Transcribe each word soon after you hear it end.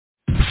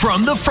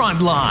From the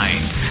front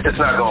lines. It's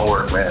not going to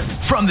work,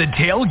 man. From the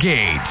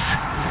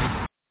tailgates.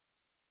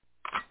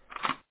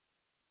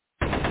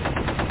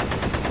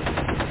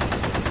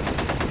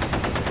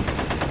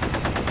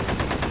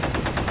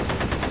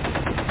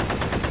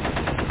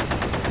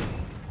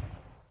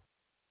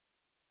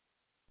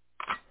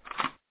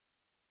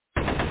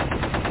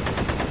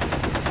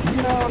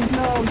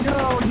 Yo!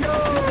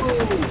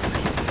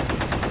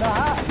 The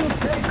hostile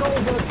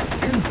takeover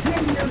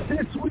continues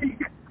this week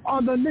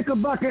on the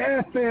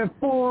Knickerbocker FM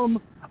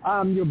Forum.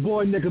 I'm your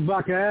boy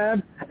Knickerbocker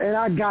Ave, and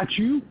I got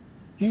you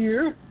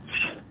here.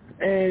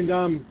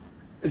 And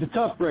it's a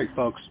tough break,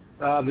 folks.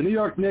 The New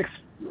York Knicks,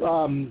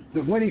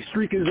 the winning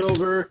streak is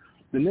over.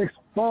 The Knicks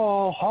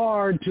fall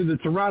hard to the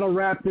Toronto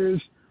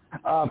Raptors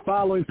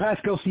following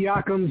Pascal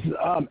Siakam's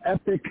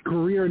epic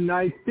career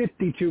night,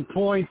 52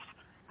 points.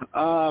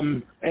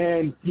 And,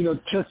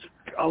 just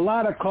a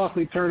lot of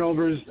costly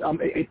turnovers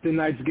in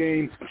tonight's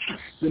game.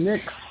 The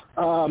Knicks,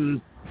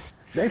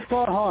 they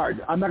fought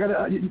hard. I'm not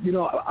gonna,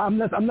 I'm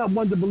not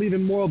one to believe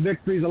in moral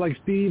victories. I like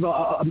Steve.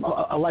 But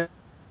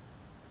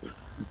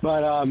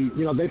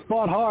they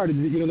fought hard.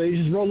 They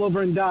just roll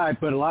over and die.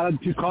 But a lot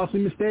of too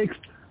costly mistakes,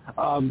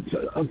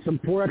 some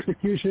poor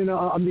execution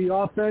on the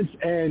offense,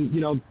 and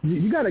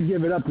you got to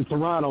give it up to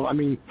Toronto. I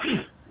mean,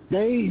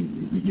 they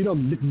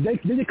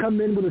did come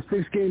in with a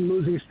 6-game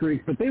losing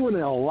streak, but they won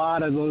in a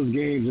lot of those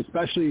games,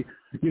 especially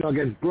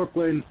against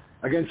Brooklyn,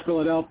 against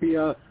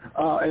Philadelphia,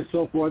 and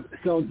so forth.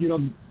 So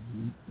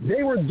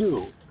they were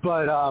due.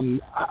 But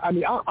I'm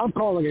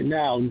calling it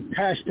now.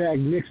 Hashtag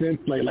Knicks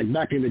inflate, like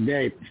back in the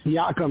day.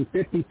 Siakam,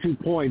 52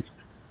 points.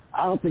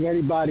 I don't think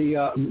anybody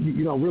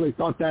really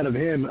thought that of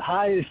him.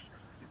 Highest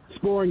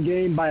scoring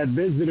game by a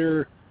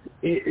visitor,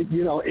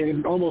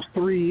 in almost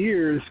 3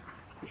 years.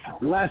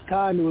 Last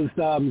time it was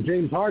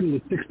James Harden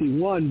with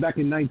 61 back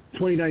in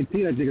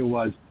 2019, I think it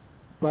was.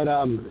 But,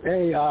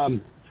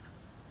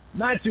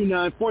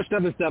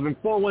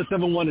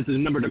 929-477-4171 is the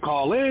number to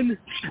call in.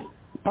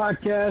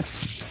 Podcast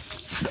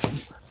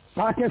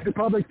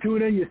Republic,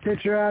 tune in, your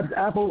Stitcher apps,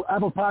 Apple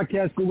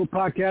Podcasts, Google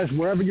Podcasts,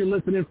 wherever you're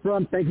listening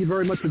from. Thank you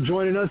very much for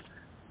joining us.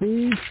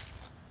 Steve,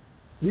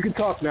 you can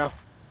talk now.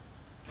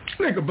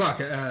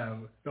 Knickerbocker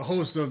Ave, the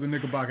host of the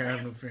Knickerbocker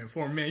Avenue Fan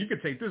Forum. Man, you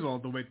could take this all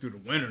the way through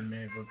the winter,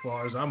 man, as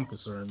far as I'm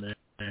concerned, man.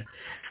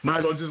 Might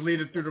as well just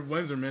lead it through the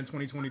winter, man,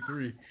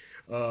 2023.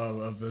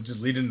 Of just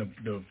leading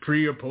the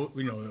pre or post,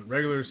 the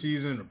regular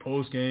season or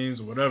post games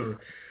or whatever.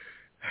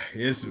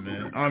 Listen,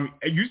 man.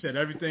 You said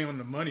everything on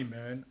the money,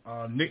 man.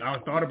 Nick, I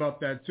thought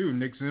about that too.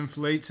 Knicks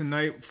inflate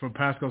tonight for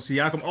Pascal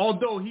Siakam,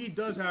 although he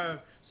does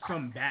have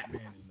some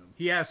Batman in him.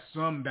 He has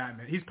some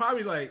Batman. He's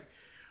probably like,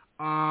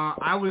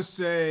 I would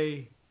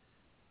say,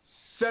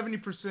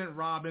 70%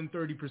 Robin,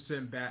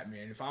 30%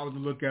 Batman. If I was to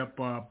look up,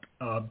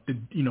 Pascal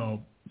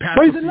Siakam.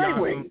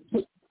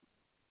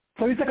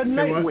 So he's like a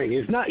Nightwing.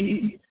 It's not. So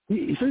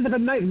he's like a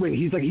Nightwing.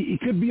 He's like he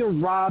could be a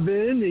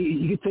Robin.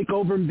 He could take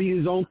over and be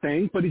his own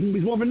thing, but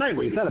he's more of a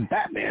Nightwing. He's not a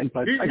Batman.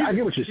 But I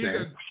get what you're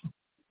saying.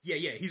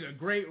 He's a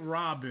great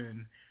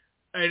Robin,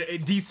 a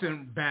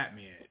decent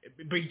Batman,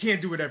 but he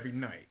can't do it every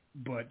night.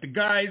 But the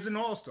guy is an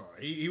all-star.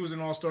 He was an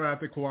all-star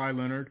after Kawhi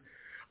Leonard.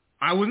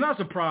 I was not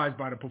surprised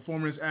by the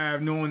performance,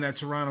 knowing that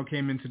Toronto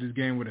came into this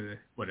game with a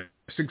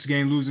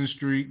 6-game losing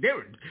streak.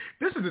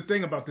 This is the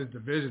thing about this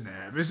division,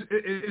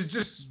 It's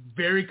just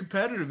very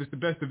competitive. It's the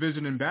best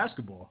division in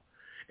basketball.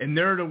 And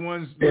they're the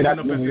ones looking up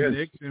at the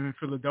Knicks in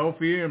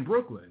Philadelphia and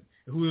Brooklyn,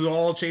 who's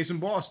all chasing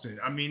Boston.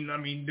 I mean,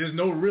 there's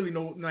no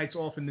nights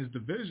off in this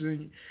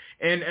division.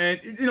 And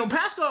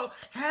Pascal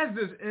has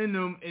this in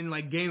them in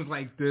like games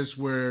like this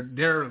where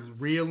they're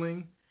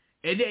reeling.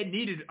 And they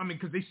needed,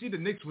 because they see the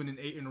Knicks winning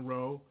 8 in a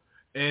row.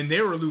 And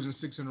they were losing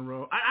 6 in a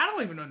row. I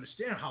don't even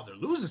understand how they're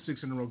losing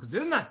 6 in a row because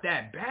they're not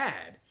that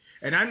bad.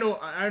 And I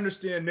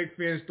understand Knicks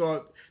fans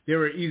thought they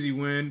were an easy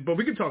win, but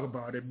we can talk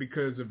about it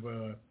because of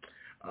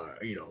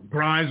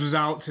Grimes was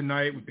out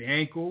tonight with the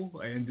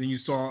ankle, and then you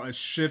saw a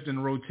shift in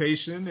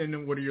rotation. And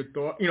then what are your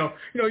thoughts?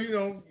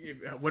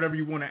 Whatever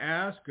you want to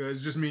ask.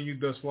 It's just me and you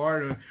thus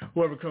far, and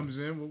whoever comes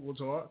in, we'll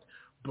talk.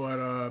 But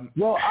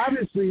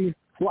obviously,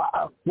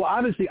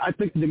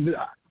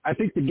 I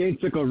think the game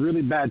took a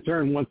really bad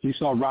turn once you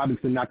saw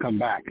Robinson not come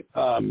back.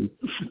 I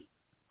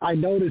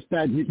noticed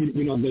that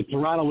the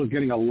Toronto was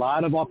getting a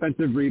lot of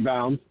offensive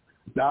rebounds.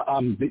 They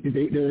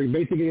were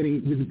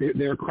basically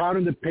they were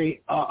crowding the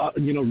paint,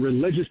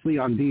 religiously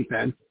on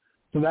defense.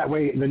 So that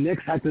way the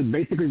Knicks had to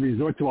basically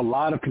resort to a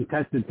lot of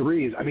contested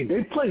threes. I mean,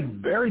 they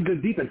played very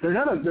good defense. They're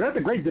not a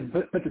great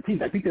defensive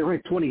team. I think they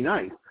ranked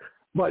 29th.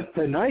 But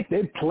tonight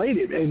they played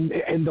it,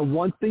 and the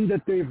one thing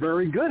that they're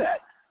very good at,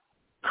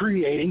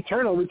 creating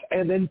turnovers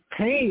and then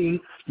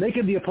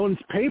making the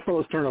opponents pay for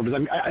those turnovers.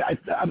 I'm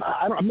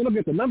going to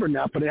get the number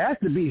now, but it has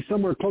to be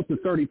somewhere close to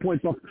 30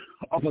 points off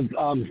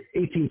of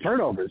 18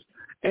 turnovers.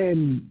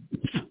 And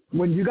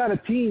when you got a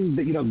team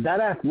that, that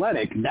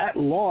athletic, that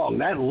long,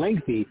 that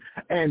lengthy,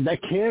 and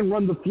that can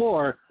run the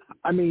floor,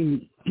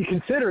 you're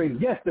considering,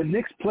 yes, the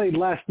Knicks played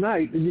last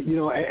night,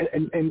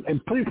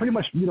 and pretty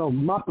much,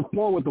 mopped the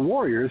floor with the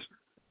Warriors.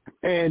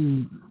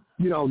 And,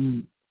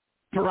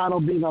 Toronto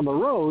being on the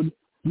road,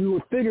 we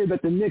would figure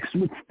that the Knicks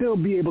would still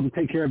be able to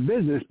take care of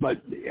business.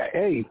 But,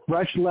 hey,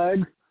 fresh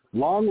legs,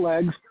 long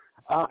legs,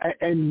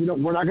 and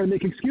we're not going to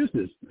make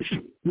excuses.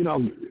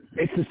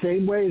 It's the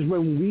same way as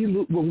when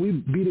we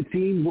beat a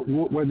team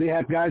where they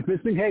have guys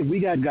missing. Hey,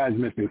 we got guys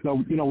missing.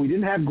 So, we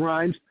didn't have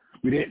Grimes.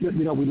 We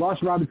didn't, we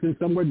lost Robinson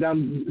somewhere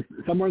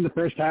in the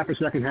first half or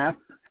second half.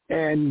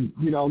 And,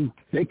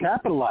 they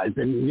capitalized.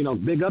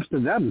 And, big ups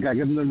to them. Got to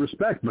give them the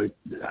respect. But,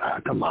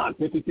 come on,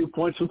 52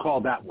 points. Who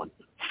called that one?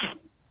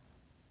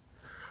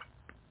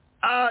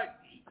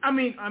 I'm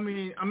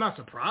not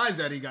surprised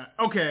that he got –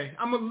 okay,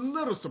 I'm a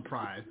little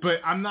surprised, but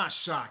I'm not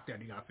shocked that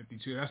he got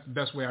 52. That's the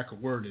best way I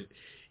could word it.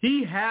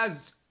 He has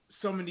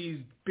some of these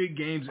big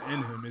games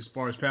in him as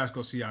far as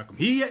Pascal Siakam.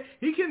 He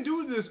can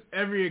do this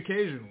every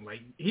occasion.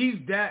 Like,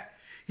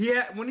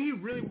 when he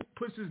really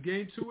puts his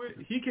game to it,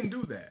 he can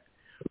do that.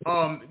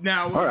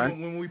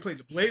 When we played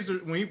the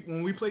Blazers,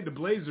 when we played the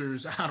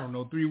Blazers, I don't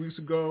know, 3 weeks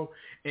ago,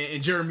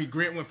 and Jeremy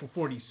Grant went for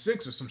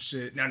 46 or some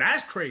shit. Now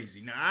that's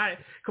crazy.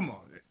 Come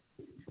on,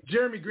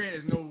 Jeremy Grant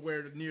is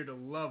nowhere near the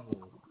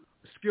level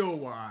skill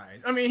wise.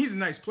 I mean, he's a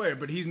nice player,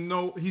 but he's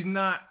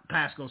not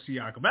Pascal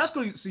Siakam.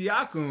 Pascal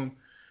Siakam,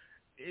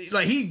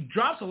 like, he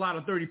drops a lot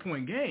of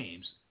 30-point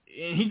games,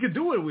 and he could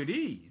do it with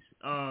ease.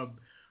 That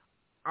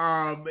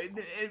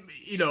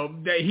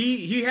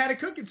he had it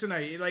cooking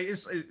tonight. Like,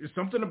 it's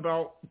something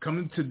about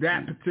coming to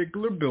that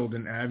particular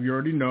building, Av, you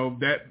already know,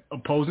 that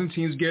opposing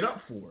teams get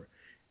up for.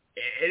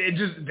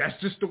 That's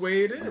just the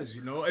way it is,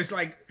 It's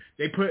like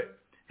they put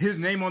his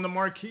name on the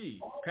marquee.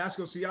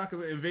 Pascal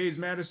Siakam invades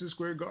Madison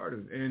Square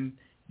Garden, and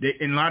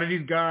a lot of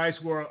these guys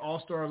who are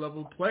all-star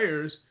level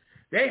players,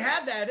 they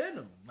have that in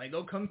them. Like,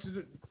 they'll come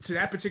to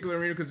that particular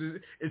arena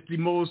because it's the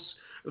most,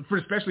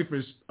 especially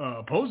for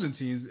opposing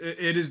teams,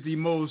 it is the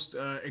most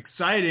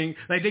exciting.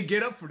 Like, they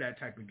get up for that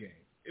type of game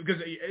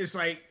because it's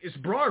like it's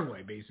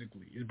Broadway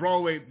basically. It's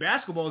Broadway.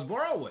 Basketball is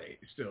Broadway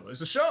still.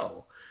 It's a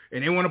show,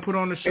 and they want to put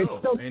on the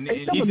show.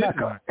 It's still the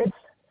Mecca.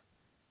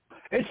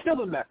 It's still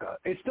the Mecca.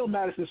 It's still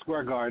Madison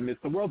Square Garden.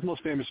 It's the world's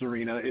most famous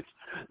arena. It's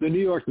the New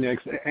York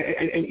Knicks,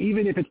 and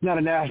even if it's not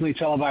a nationally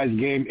televised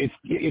game,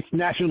 it's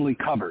nationally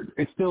covered.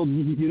 It's still,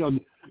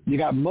 you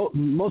got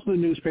most of the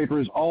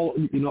newspapers all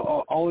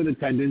in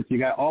attendance. You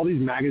got all these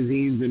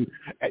magazines, and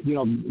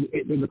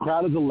the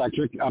crowd is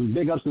electric.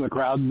 Big ups to the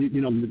crowd.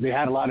 They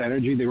had a lot of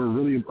energy. They were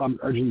really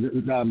urging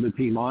the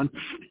team on.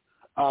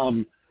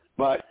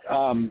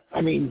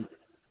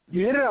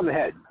 You hit it on the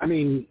head. I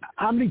mean,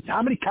 how many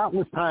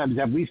countless times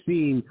have we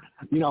seen,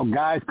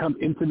 guys come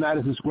into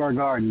Madison Square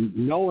Garden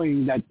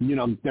knowing that,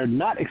 they're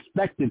not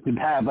expected to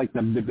have like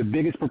the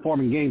biggest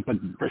performing game, but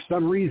for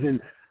some reason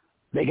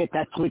they get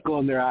that twinkle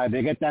in their eye.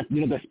 They get that,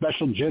 the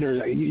special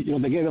jitter.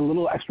 They get a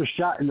little extra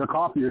shot in their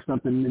coffee or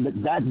something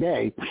that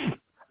day,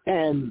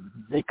 and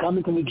they come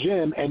into the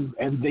gym and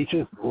they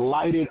just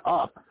light it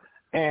up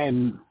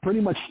and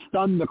pretty much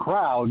stun the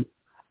crowd.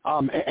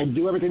 And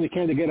do everything they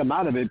can to get them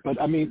out of it. But,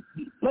 I mean,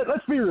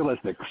 let's be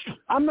realistic.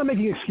 I'm not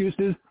making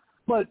excuses,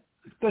 but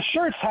the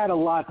shirts had a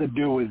lot to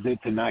do with it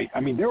tonight.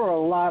 I mean, there were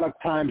a lot of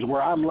times where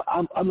I'm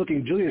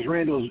looking, Julius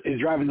Randle is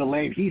driving the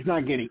lane. He's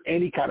not getting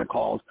any kind of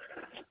calls.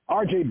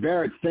 R.J.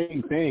 Barrett,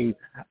 same thing.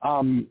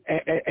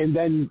 And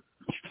then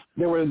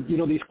there were,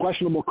 these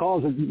questionable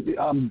calls,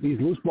 these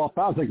loose ball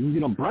fouls. Like,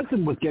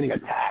 Brunson was getting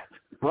attacked.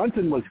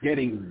 Brunson was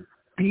getting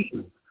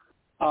beaten.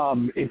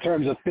 In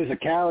terms of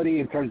physicality,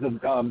 in terms of,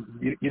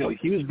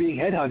 he was being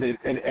headhunted,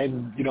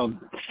 and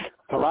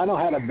Toronto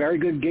had a very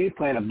good game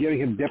plan of giving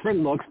him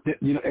different looks,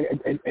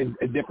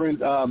 and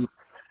different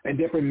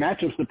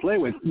matchups to play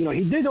with.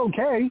 He did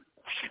okay.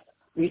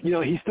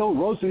 He still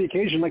rose to the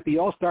occasion like the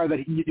all-star that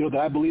that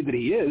I believe that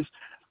he is,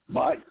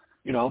 but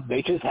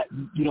they just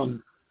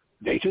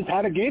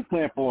had a game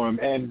plan for him,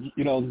 and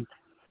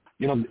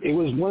it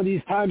was one of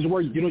these times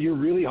where you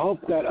really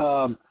hope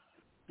that.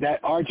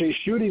 That RJ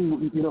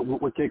shooting,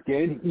 would kick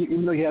in,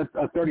 even though he has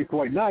a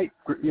 30-point night,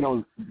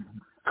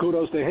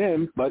 kudos to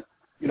him. But,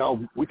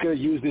 we could have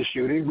used this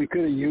shooting. We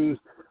could have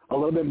used a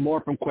little bit more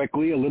from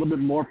Quickly, a little bit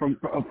more from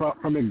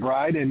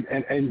McBride,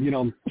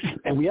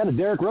 and we had a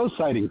Derrick Rose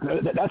sighting.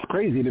 That's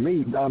crazy to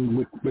me.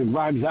 With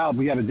Grimes out,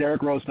 we had a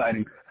Derrick Rose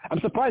sighting. I'm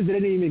surprised they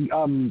didn't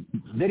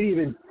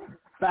even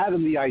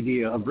fathom the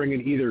idea of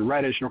bringing either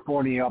Reddish or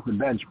Fournier off the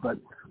bench, but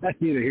that's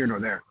neither here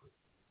nor there.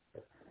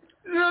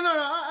 No.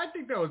 I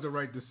think that was the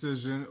right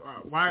decision.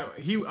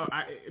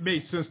 It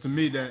made sense to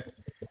me that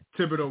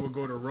Thibodeau would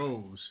go to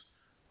Rose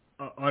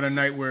on a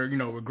night where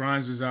where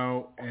Grimes is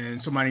out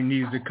and somebody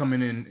needs to come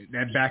in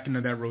that back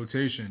into that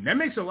rotation. That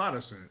makes a lot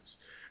of sense.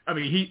 I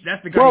mean,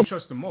 that's the guy he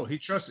trusts the most. He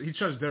trusts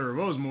Derrick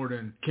Rose more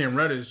than Cam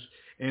Reddish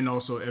and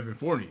also Evan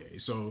Fournier.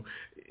 So,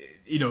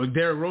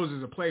 Derrick Rose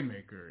is a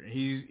playmaker.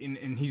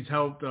 He's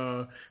helped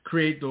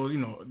create those,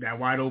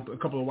 a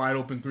couple of wide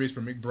open threes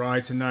for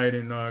McBride tonight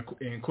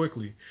and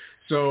Quickly.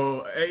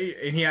 So,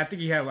 and I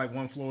think he had like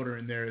one floater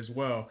in there as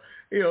well.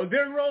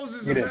 Derrick Rose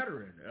is a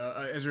veteran,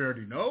 as we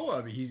already know.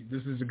 I mean,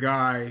 this is a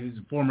guy. He's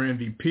a former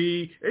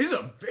MVP. He's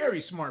a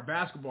very smart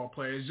basketball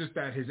player. It's just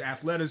that his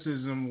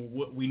athleticism,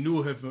 what we knew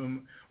of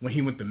him when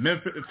he went to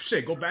Memphis.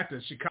 Go back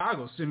to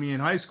Chicago, Simeon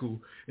High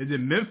School, and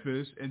then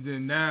Memphis, and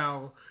then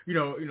now,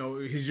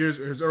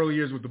 his early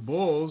years with the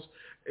Bulls.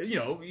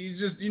 He's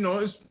just,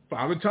 it's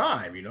father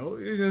time.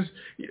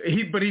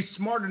 But he's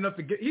smart enough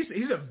to get.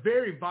 He's a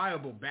very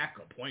viable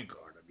backup point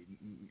guard.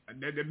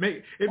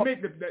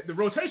 The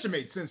rotation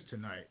made sense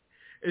tonight.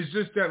 It's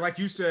just that, like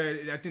you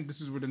said, I think this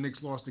is where the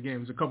Knicks lost the game.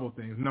 There's a couple of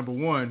things. Number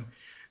one,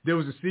 there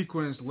was a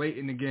sequence late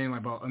in the game,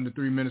 like about under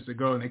 3 minutes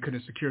ago, and they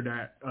couldn't secure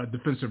that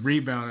defensive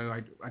rebound. And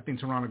I think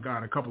Toronto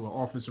got a couple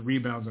of offensive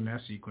rebounds in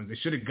that sequence. They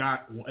should have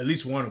got at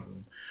least one of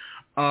them.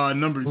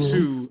 Number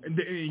two,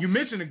 you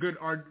mentioned a good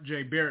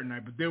R.J. Barrett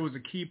night, but there was a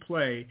key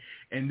play,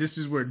 and this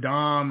is where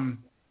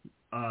Dom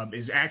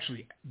is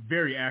actually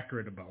very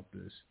accurate about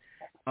this.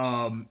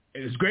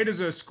 As great as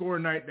a score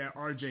night that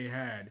RJ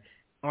had,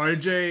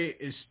 RJ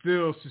is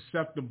still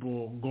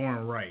susceptible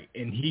going right,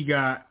 and he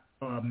got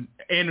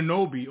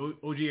Anunoby,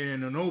 OG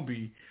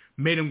Anunoby,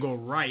 made him go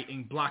right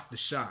and block the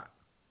shot,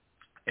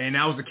 and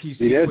that was the key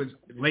sequence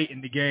late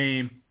in the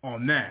game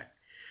on that.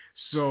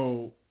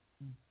 So,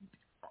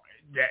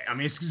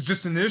 it's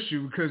just an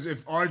issue because if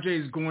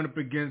RJ is going up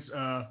against,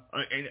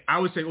 and I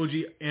would say OG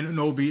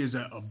Anunoby is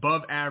an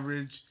above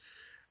average.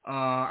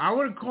 I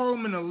wouldn't call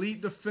him an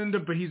elite defender,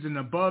 but he's an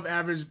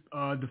above-average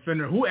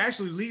defender who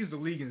actually leads the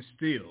league in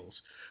steals.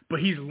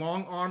 But he's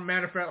long-armed.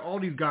 Matter of fact, all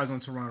these guys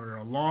on Toronto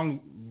are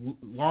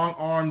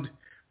long-armed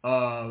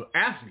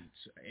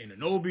athletes.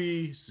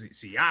 Anunoby,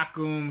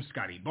 Siakam,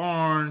 Scotty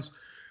Barnes,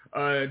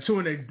 to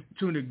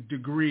a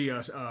degree,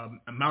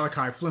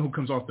 Malachi Flynn, who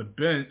comes off the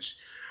bench.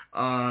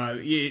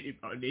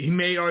 He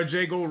made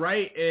RJ go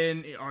right,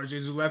 and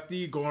RJ's a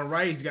lefty going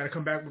right. He's got to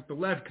come back with the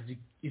left because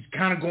he's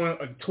kind of going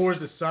towards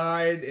the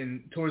side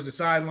and towards the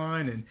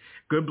sideline. And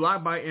good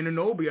block by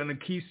Anunoby on the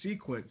key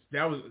sequence.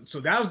 That was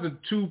the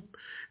two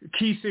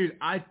key series.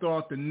 I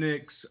thought the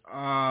Knicks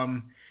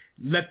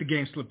let the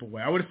game slip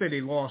away. I would say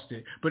they lost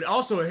it. But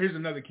also, here's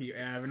another key,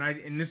 Av,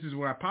 and this is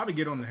where I probably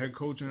get on the head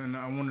coach, and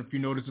I wonder if you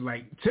noticed,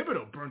 like,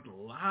 Thibodeau burnt a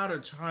lot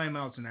of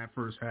timeouts in that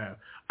first half.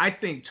 I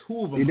think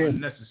two of them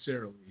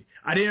unnecessarily.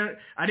 I didn't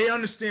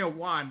understand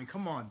why. I mean,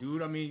 come on,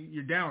 dude. I mean,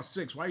 you're down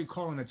 6. Why are you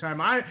calling the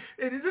timeout?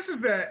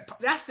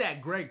 That's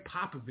that Greg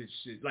Popovich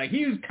shit. Like,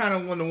 he was kind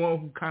of the one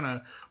who kind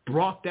of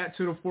brought that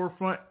to the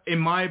forefront, in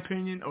my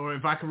opinion, or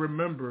if I can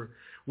remember,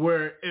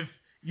 where if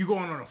you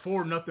going on a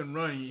 4-0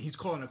 run, he's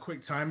calling a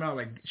quick timeout.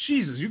 Like,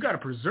 Jesus, you got to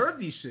preserve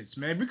these shits,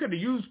 man. We could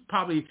have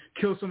probably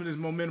killed some of this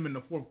momentum in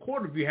the fourth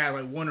quarter if you had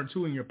like 1 or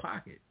 2 in your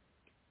pocket.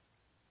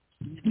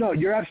 No,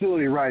 you're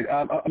absolutely right.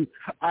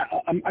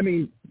 I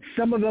mean,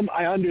 some of them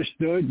I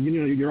understood.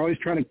 You're always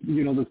trying to,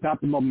 to stop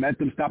the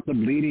momentum, stop the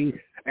bleeding,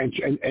 and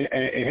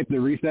hit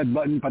the reset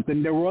button. But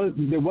then there was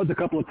a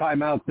couple of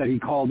timeouts that he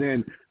called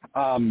in.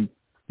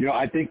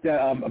 I think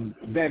that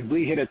Van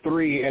Vliet hit a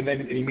 3, and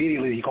then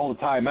immediately he called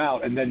a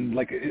timeout, and then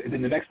like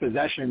in the next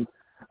possession,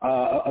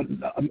 a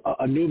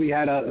newbie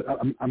had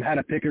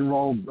a pick and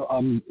roll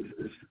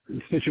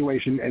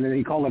situation, and then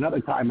he called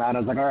another timeout. I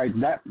was like, all right,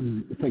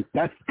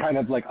 that's kind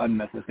of like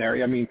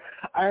unnecessary. I mean,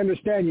 I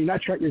understand you're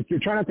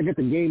trying not to get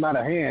the game out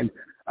of hand,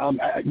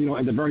 at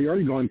the very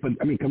early going, but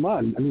I mean, come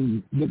on. I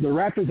mean, the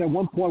Raptors at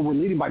one point were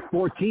leading by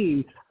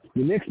 14.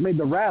 The Knicks made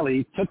the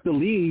rally, took the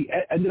lead,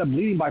 ended up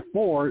leading by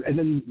 4,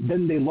 and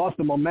then they lost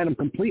the momentum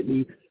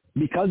completely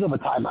because of a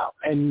timeout.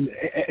 And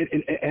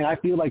I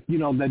feel like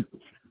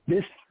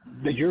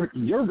that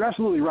you're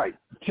absolutely right.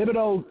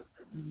 Thibodeau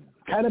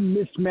kind of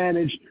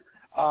mismanaged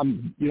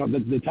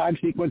the time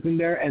sequence in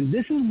there, and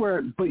this is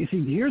where. But you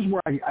see, here's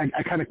where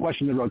I kind of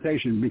question the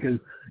rotation,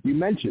 because you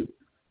mentioned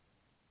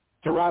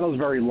Toronto's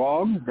very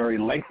long, very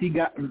lengthy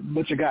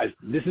bunch of guys.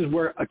 This is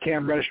where a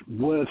Cam Reddish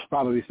would have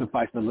probably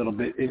sufficed a little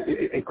bit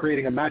in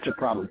creating a matchup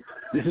problem.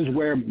 This is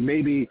where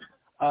maybe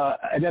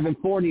an Evan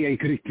Fournier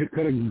could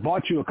have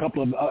bought you a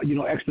couple of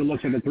extra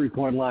looks at the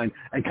 3-point line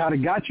and kind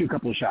of got you a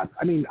couple of shots.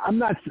 I mean, I'm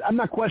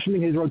not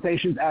questioning his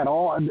rotations at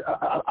all.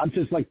 I'm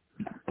just like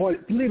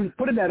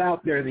putting that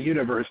out there in the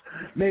universe.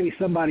 Maybe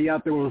somebody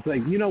out there was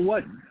like, you know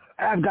what?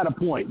 I've got a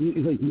point.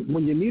 It's like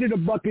when you needed a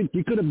bucket,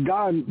 you could have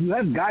gone. You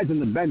have guys on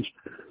the bench,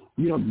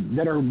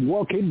 that are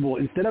well capable.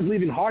 Instead of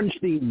leaving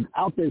Hardenstein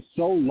out there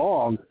so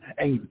long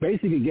and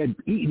basically get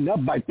eaten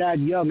up by Thad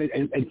Young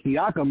and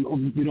Siakam,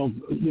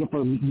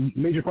 for a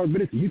major part of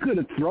minutes, you could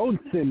have thrown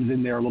Sims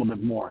in there a little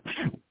bit more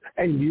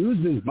and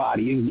used his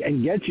body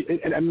and get you.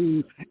 And I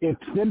mean, if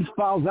Sims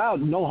fouls out,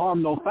 no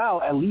harm, no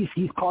foul. At least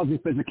he's causing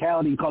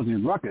physicality and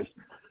causing ruckus.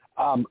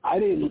 I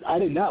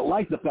did not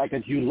like the fact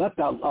that you left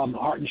out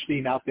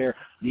Hartenstein out there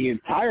the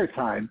entire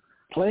time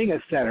playing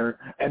at center,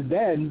 and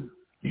then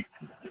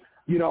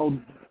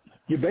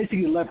you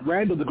basically left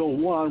Randall to go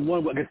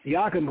one-on-one against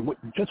Siakam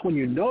just when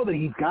you know that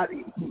he's got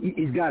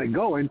it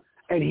going,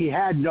 and he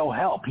had no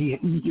help.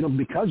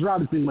 Because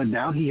Robinson went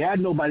down, he had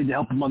nobody to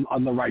help him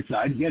on the right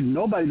side. He had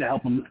nobody to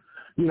help him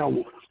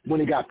when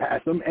he got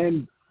past them.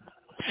 And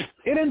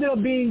it ended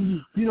up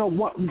being,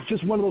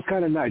 just one of those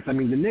kind of nights. I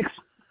mean, the Knicks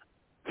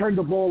turned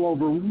the ball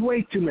over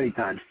way too many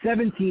times,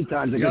 17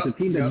 times against a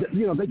team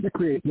that, they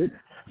created it.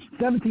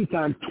 17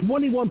 times,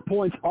 21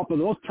 points off of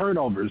those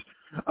turnovers.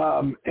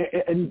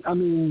 And I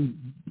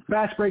mean,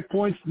 fast break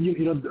points, the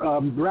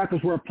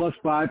Raptors were a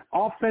 +5.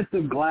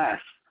 Offensive glass,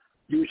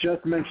 you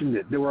just mentioned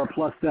it, they were a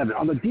 +7.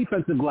 On the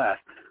defensive glass,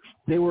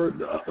 they were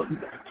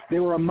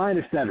a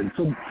 -7.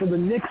 So the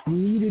Knicks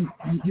needed,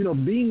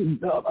 being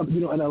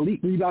an elite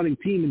rebounding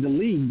team in the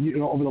league,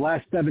 over the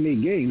last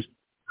 7-8 games,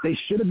 they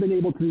should have been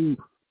able to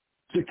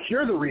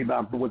secure the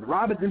rebound. But with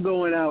Robinson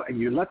going out and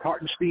you left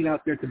Hartenstein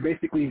out there to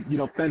basically,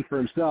 fend for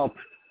himself,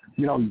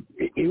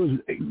 it was,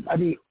 I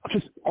mean,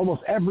 just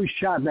almost every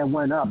shot that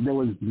went up, there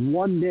was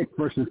one Knick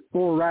versus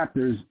 4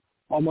 Raptors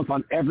almost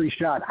on every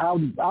shot. How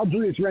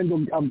Julius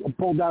Randle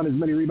pulled down as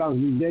many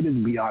rebounds as he did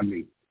is beyond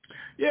me.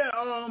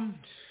 Yeah,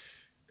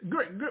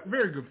 great,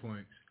 very good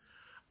point.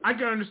 I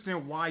can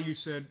understand why you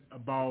said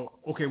about,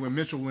 when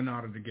Mitchell went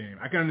out of the game.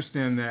 I can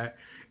understand that.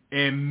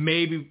 And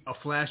maybe a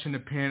flash in the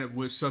pan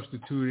with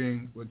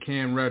substituting with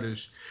Cam Reddish.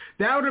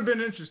 That would have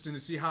been interesting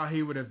to see how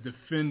he would have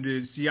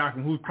defended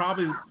Siakam, who's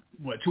probably,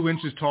 2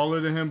 inches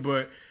taller than him,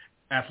 but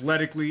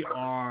athletically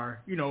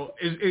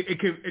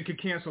it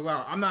could cancel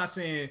out. I'm not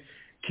saying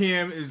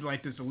Cam is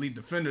like this elite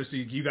defender, so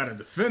you got to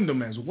defend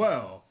him as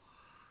well.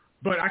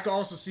 But I can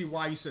also see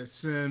why you said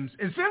Sims.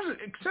 And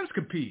Sims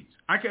competes.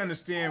 I can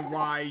understand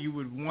why you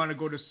would want to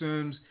go to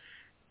Sims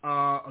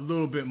a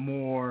little bit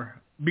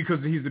more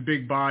because he's a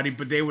big body,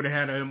 but they would have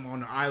had him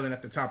on the island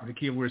at the top of the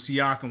key where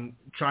Siakam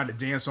tried to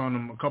dance on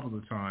him a couple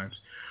of times.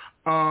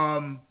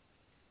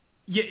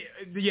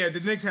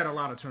 The Knicks had a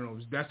lot of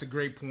turnovers. That's a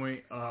great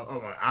point.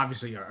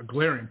 Obviously, a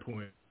glaring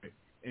point.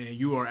 And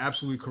you are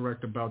absolutely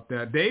correct about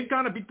that. They've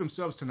kind of beat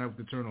themselves tonight with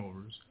the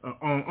turnovers,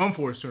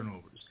 unforced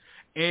turnovers.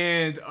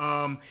 And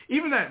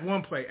even that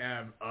one play,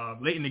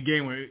 late in the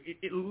game where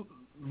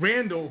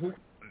Randall, who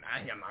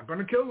I'm not going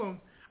to kill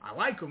him. I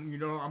like him.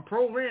 I'm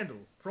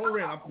pro-Randall.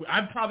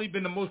 I've probably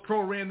been the most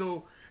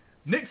pro-Randall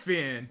Knicks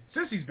fan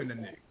since he's been a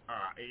Knick.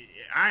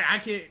 I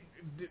can't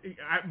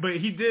but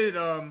he did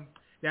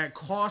that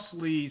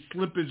costly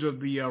slippage of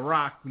the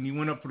rock when he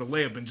went up for the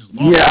layup and just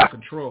lost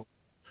control.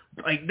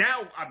 Like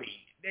now, I mean,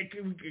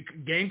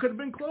 that game could have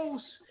been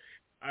close.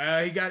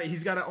 He's got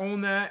to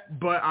own that,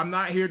 but I'm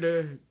not here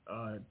to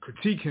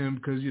critique him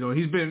because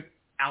he's been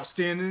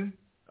outstanding,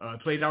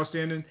 played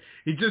outstanding.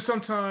 He just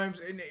sometimes,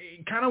 and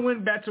it kind of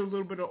went back to a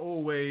little bit of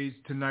old ways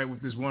tonight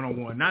with this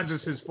one-on-one. Not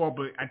just his fault,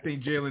 but I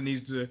think Jalen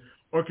needs to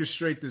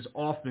orchestrate this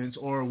offense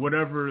or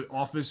whatever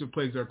offensive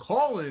plays they're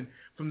calling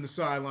from the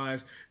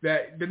sidelines.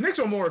 That the Knicks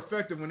are more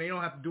effective when they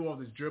don't have to do all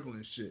this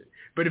dribbling shit.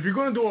 But if you're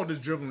going to do all this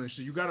dribbling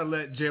shit, you got to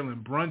let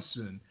Jalen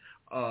Brunson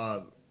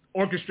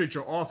orchestrate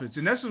your offense.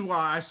 And this is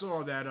why I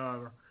saw that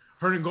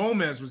Hernan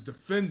Gomez was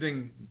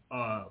defending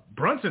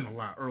Brunson a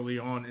lot early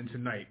on in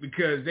tonight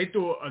because they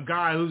threw a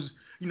guy who's,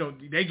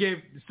 they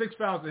gave 6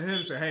 fouls to him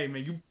and said, hey,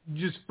 man, you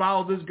just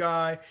follow this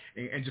guy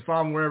and just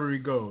follow him wherever he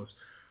goes.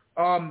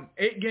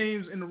 8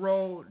 games in a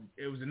row.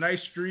 It was a nice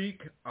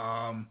streak.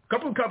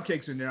 Couple of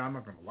cupcakes in there, I'm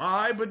not going to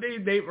lie, but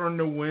they've earned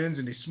their wins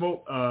and they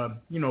smoked,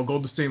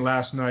 Golden State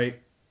last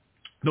night.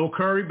 No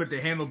Curry, but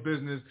they handled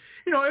business.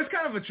 It's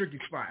kind of a tricky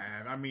spot,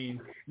 man. I mean,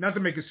 not to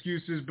make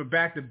excuses, but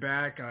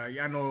back-to-back,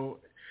 I know,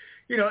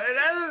 and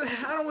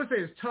I don't want to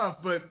say it's tough,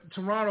 but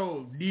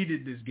Toronto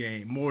needed this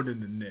game more than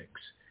the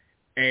Knicks.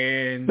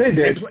 And they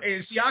did.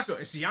 And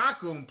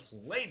Siakam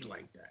played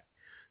like that.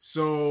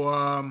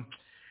 So,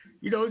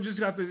 just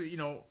got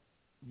to,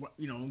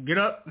 get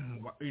up,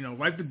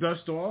 wipe the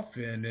dust off,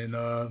 and then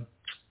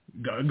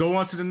go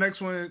on to the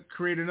next one and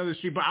create another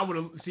streak. But I would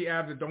see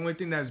Ab, the only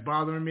thing that's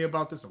bothering me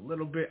about this a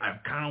little bit, I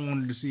kind of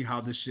wanted to see how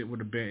this shit would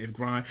have been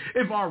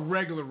if our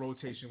regular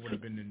rotation would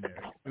have been in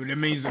there. That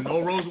means that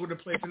no Rose would have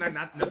played tonight.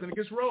 Nothing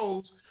against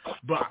Rose,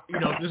 but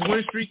this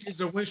win streak is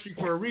a win streak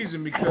for a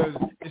reason because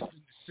it's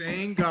the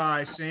same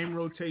guy, same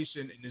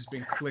rotation, and it's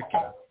been clicking.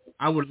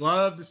 I would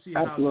love to see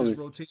how this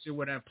rotation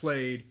would have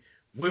played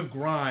with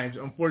Grimes,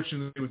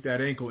 unfortunately with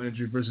that ankle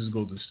injury versus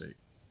Golden State.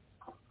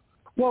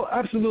 Well,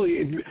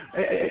 absolutely.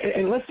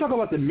 And let's talk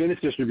about the minutes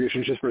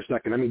distribution just for a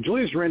second. I mean,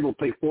 Julius Randle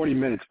played 40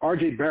 minutes.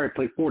 R.J. Barrett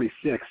played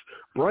 46.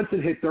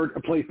 Brunson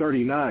played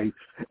 39.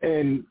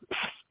 And,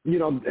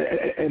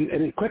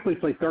 and quickly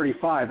played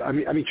 35. I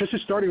mean, just a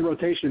starting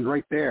rotation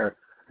right there.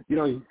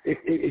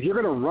 If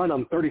you're going to run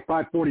on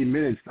 35, 40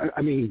 minutes,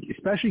 I mean,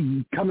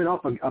 especially coming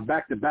off a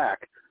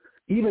back-to-back,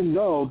 even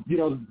though,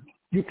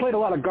 you played a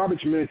lot of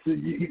garbage minutes,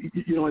 in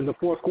the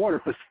fourth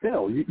quarter, but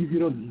still,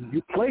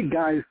 you played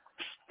guys.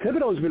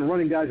 Thibodeau's been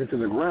running guys into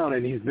the ground,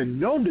 and he's been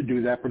known to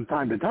do that from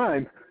time to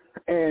time.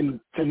 And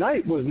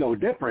tonight was no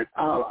different.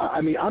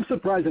 I mean, I'm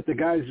surprised that the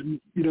guys,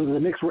 the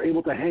Knicks were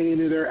able to hang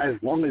in there as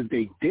long as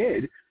they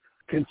did,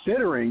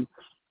 considering,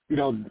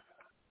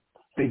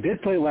 they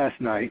did play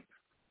last night.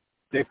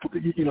 They,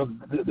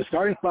 the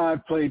starting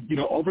five played,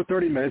 over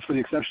 30 minutes, for the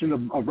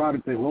exception of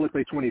Robinson, who only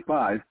played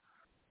 25.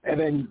 And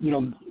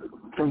then,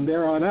 from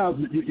there on out,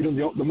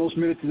 the most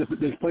minutes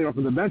that's played off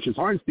of the bench is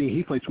Hartenstein.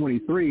 He played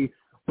 23,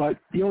 but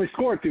he only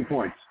scored 2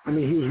 points. I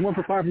mean, he was 1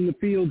 for 5 from the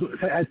field,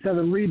 had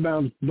 7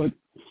 rebounds, but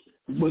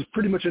was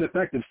pretty much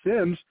ineffective.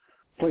 Sims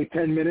played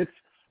 10 minutes,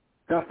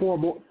 got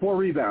 4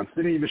 rebounds,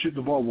 didn't even shoot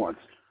the ball once.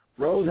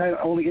 Rose had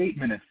only 8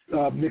 minutes.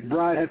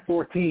 McBride had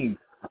 14.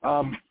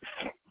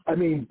 I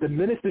mean, the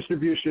minutes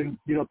distribution,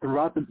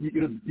 throughout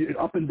the,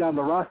 up and down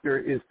the roster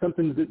is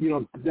something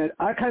that, that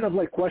I kind of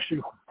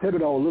question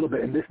Thibodeau a little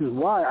bit. And this is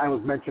why I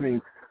was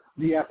mentioning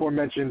the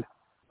aforementioned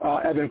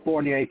Evan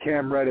Fournier,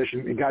 Cam Reddish,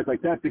 and guys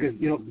like that, because,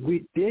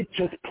 we did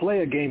just play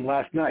a game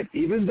last night.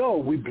 Even though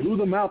we blew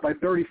them out by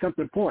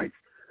 30-something points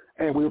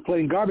and we were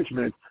playing garbage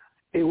minutes,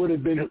 it would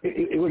have been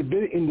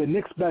in the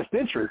Knicks' best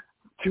interest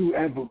to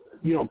have,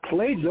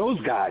 played those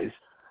guys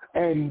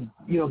and,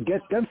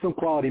 get them some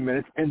quality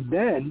minutes and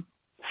then,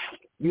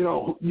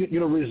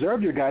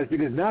 reserve your guys,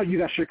 because now you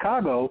got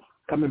Chicago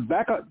coming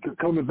back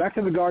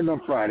to the Garden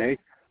on Friday,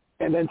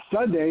 and then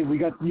Sunday we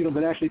got the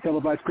nationally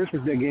televised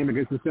Christmas Day game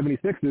against the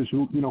 76ers,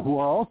 who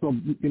are also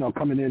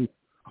coming in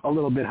a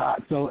little bit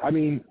hot. So I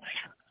mean,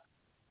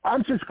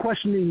 I'm just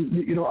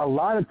questioning a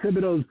lot of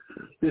Thibodeau's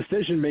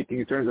decision making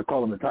in terms of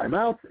calling the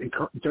timeouts, in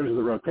terms of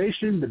the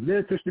rotation, the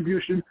minute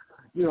distribution,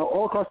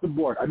 all across the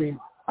board. I mean,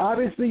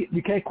 obviously,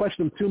 you can't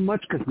question him too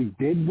much because we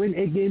did win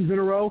 8 games in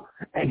a row,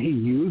 and he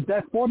used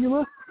that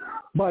formula.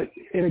 But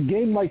in a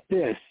game like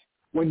this,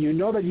 when you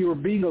know that you were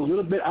being a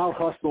little bit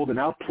out-hustled and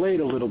outplayed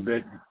a little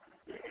bit,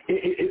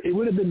 it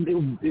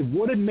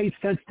would have made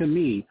sense to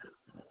me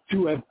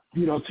to have,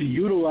 to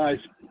utilize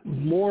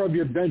more of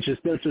your bench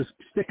instead of just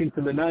sticking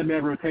to the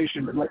 9-man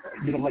rotation,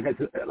 like as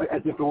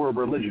if it were a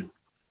religion.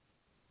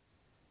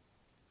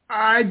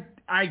 I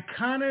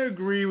kind of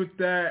agree with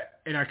that,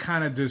 and I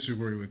kind of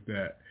disagree with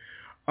that.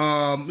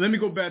 Let me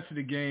go back to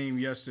the game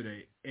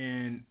yesterday,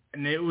 and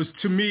it was,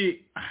 to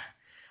me,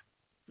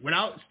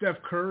 without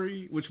Steph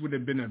Curry, which would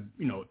have been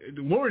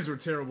the Warriors were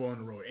terrible on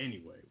the road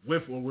anyway,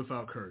 with or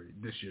without Curry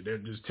this year. They're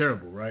just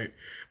terrible, right?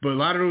 But a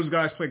lot of those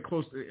guys played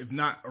close, if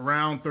not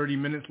around 30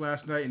 minutes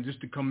last night, and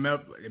just to come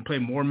up and play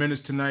more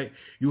minutes tonight,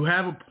 you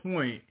have a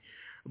point,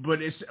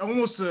 but it's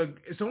almost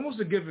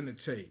a give and a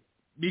take,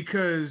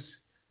 because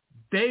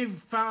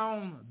they've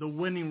found the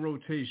winning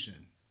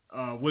rotation.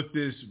 With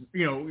this,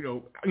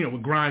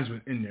 with Grimes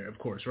in there, of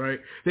course, right?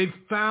 They've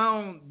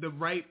found the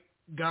right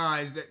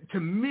guys that, to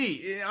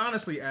me,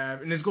 honestly,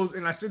 Av, and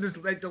I said this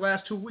like the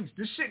last 2 weeks,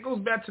 this shit goes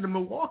back to the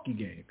Milwaukee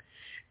game.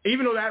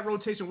 Even though that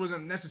rotation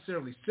wasn't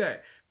necessarily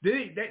set,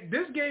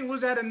 this game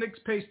was at a Knicks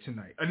pace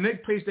tonight. A Knicks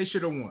pace they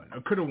should have won,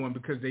 or could have won,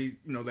 because they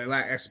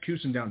lack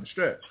execution down the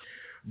stretch.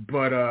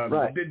 But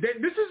right.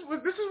 This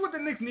is what the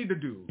Knicks need to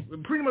do,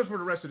 pretty much for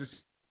the rest of the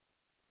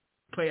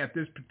play at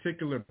this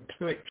particular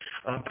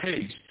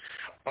pace.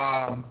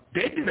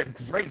 They did a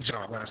great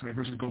job last night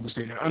versus Golden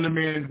State. They're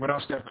undermanned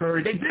without Steph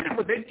Curry. They did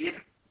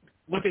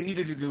what they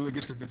needed to do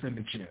against the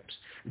defending champs.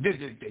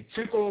 They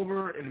took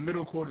over in the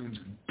middle quarter and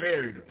just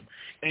buried them.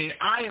 And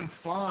I am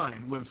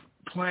fine with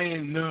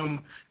playing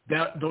them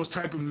those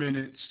type of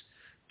minutes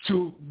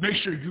to make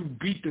sure you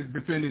beat the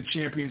defending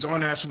champions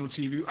on national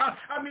TV.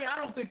 I mean, I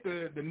don't think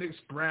the Knicks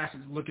brass is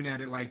looking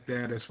at it like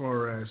that, as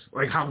far as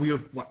like how we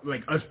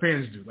like us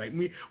fans do. Like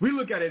we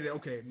look at it,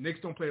 okay, Knicks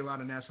don't play a lot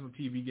of national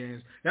TV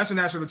games. That's a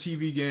national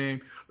TV game.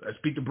 Let's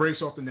beat the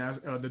brakes off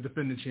the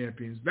defending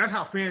champions. That's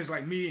how fans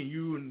like me and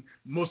you and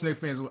most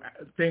Knicks fans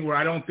think. Where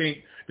I don't think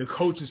the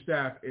coaching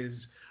staff is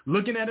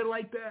looking at it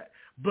like that,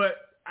 but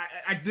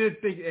I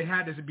did think it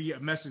had to be a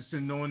message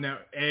to knowing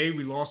that, A,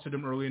 we lost to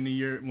them early in the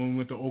year when we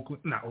went to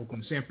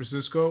San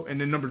Francisco.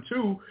 And then number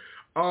 2,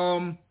 they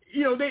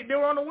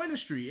were on a winning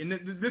streak. And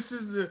this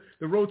is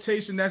the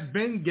rotation that's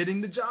been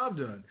getting the job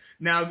done.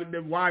 Now,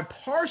 why I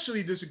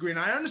partially disagree, and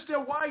I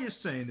understand why you're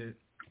saying it,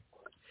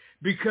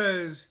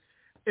 because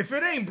if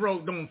it ain't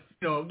broke,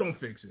 don't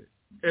fix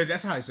it.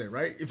 That's how I say it,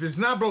 right? If it's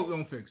not broke,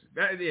 don't fix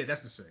it.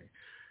 That's the saying.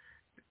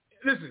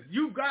 Listen,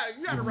 you got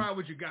to ride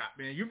what you got,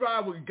 man. You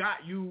ride what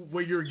got you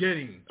where you're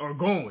getting or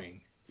going.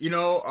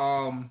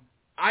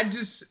 I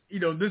just,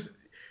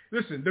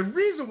 listen, the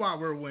reason why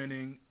we're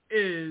winning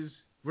is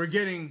we're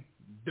getting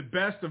the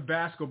best of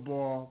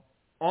basketball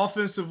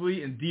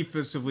offensively and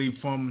defensively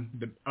from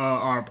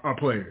our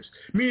players.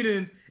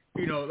 Meaning,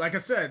 like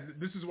I said,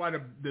 this is why the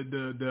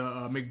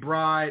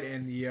McBride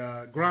and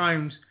the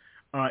Grimes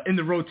in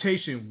the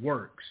rotation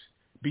works.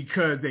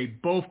 Because they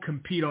both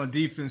compete on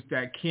defense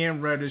that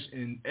Cam Reddish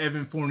and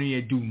Evan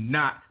Fournier do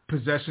not,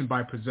 possession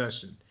by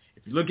possession.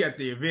 If you look at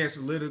the advanced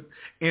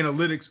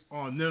analytics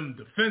on them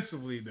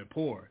defensively, they're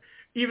poor.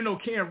 Even though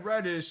Cam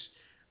Reddish,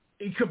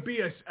 it could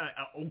be a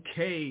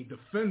okay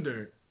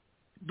defender,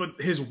 but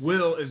his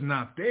will is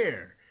not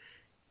there.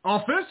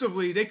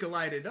 Offensively, they could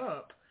light it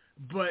up,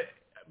 but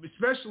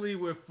especially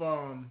with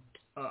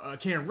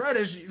Cam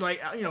Reddish, like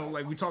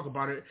we talk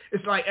about it,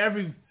 it's like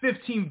every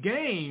 15th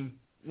game,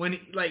 when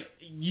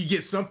you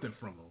get something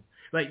from him,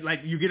 like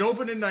you get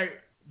open tonight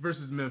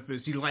versus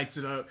Memphis, he lights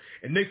it up,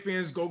 and Knicks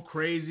fans go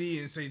crazy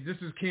and say, this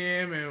is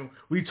Cam, and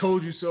we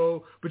told you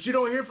so. But you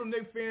don't hear from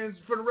Knicks fans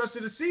for the rest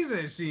of the season,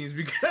 it seems,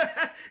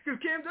 because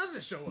Cam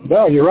doesn't show up.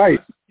 No, you're right.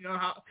 You know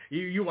how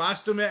you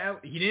watched him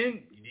he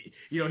didn't.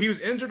 You know, he was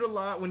injured a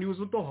lot when he was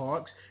with the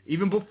Hawks.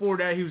 Even before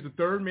that, he was the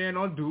third man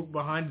on Duke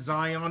behind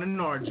Zion and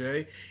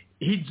RJ.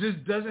 He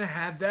just doesn't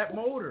have that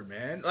motor,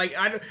 man. Like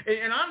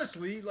and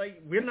honestly,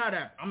 like I'm not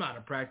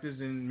at practice,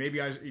 and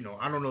maybe I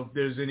don't know if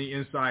there's any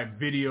inside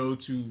video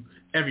to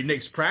every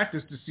Knicks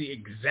practice to see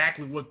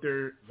exactly what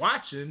they're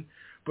watching.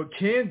 But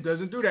Ken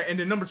doesn't do that. And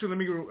then number two, I'm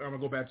gonna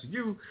go back to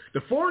you.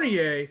 The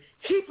Fournier,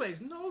 he plays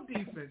no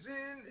defense,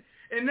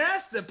 and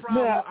that's the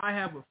problem I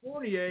have with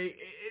Fournier,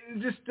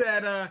 and just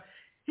that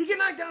he can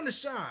knock down the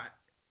shot,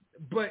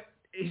 but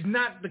he's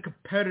not the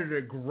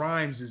competitor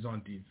Grimes is on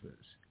defense.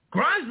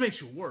 Grimes makes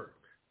you work.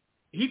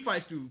 He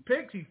fights through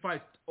picks. He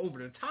fights over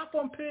the top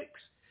on picks.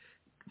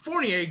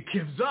 Fournier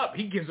gives up.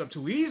 He gives up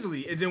too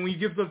easily. And then when he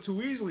gives up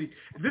too easily,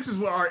 this is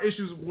what our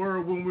issues were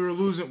when we were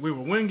losing. We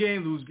would win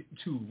game, lose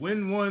two.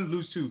 Win one,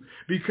 lose two.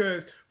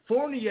 Because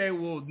Fournier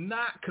will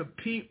not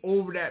compete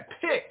over that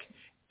pick.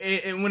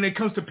 And when it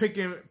comes to pick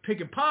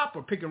and pop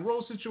or pick and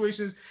roll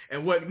situations,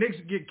 and what Knicks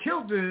get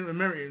killed in,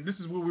 remember, and this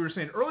is what we were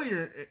saying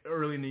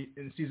early in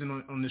the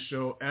season on the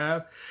show,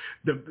 Av,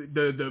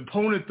 the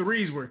opponent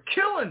threes were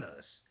killing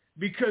us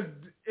because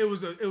it was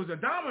a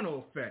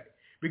domino effect.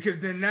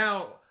 Because then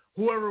now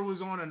whoever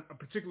was on a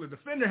particular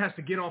defender has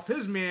to get off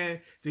his man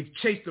to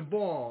chase the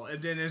ball,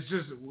 and then it's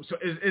just so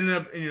in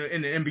the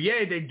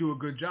NBA they do a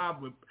good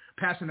job with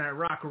passing that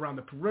rock around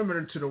the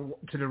perimeter to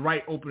the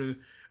right open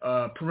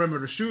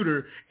perimeter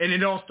shooter, and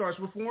it all starts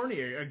with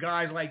Fournier,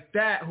 guys like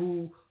that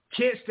who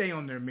can't stay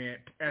on their man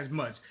as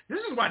much. This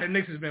is why the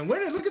Knicks has been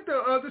winning. Look at the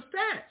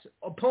stats.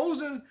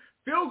 Opposing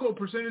field goal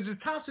percentage is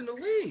tops in the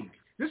league.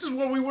 This is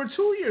where we were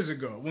 2 years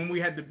ago when we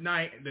had the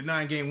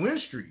 9-game win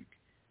streak.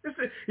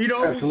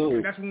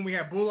 Absolutely. That's when we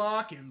had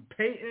Bullock and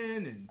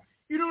Payton, and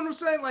you know what I'm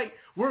saying? Like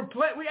we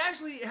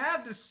actually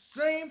have the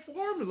same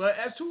formula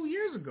as 2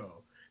 years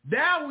ago.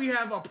 Now we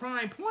have a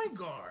prime point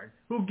guard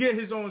who get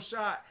his own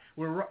shot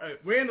where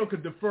Randall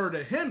could defer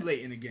to him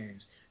late in the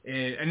games.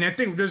 And I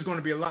think there's going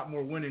to be a lot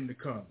more winning to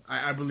come.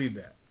 I believe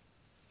that.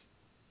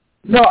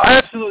 No, I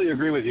absolutely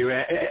agree with you.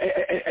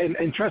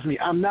 And trust me,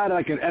 I'm not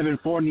like an Evan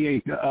Fournier,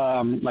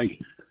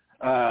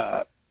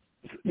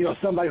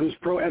 somebody who's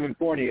pro Evan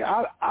Fournier.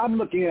 I'm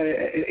looking at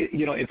it,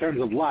 in terms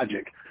of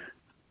logic.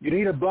 You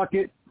need a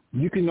bucket.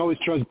 You can always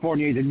trust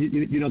Fournier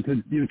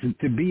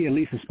to be at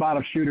least a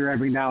spot-up shooter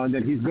every now and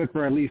then. He's good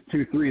for at least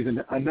 2 threes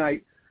a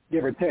night,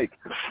 give or take.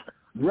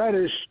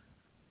 Reddish,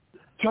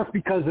 just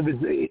because of his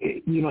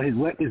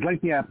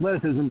lengthy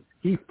athleticism,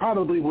 he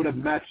probably would have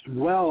matched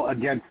well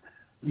against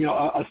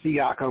a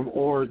Siakam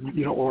or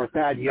a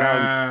Thad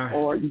Young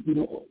or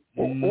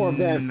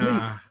Van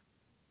Fleet.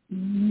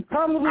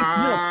 Probably,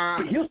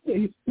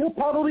 he'll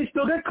probably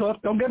still get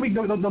cooked. Don't get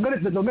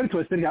it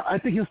twisted. I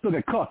think he'll still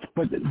get cooked.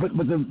 But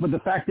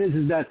the fact is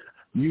that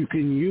you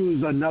can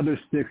use another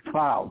 6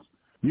 fouls.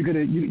 You can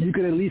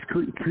at least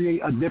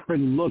create a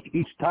different look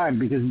each time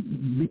because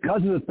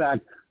of the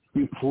fact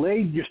you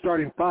played your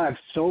starting 5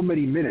 so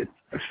many minutes.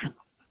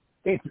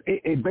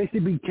 It basically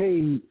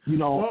became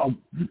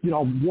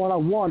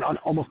one-on-one on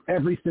almost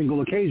every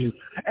single occasion.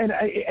 And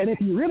if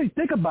you really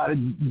think about it,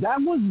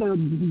 that was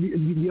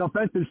the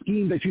offensive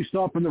scheme that you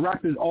saw from the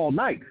Raptors all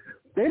night.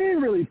 They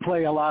didn't really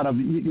play a lot of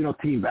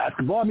team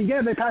basketball. I mean,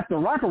 yeah, they passed the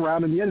rock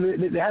around, and the end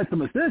of it, they had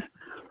some assists,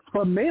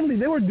 but mainly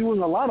they were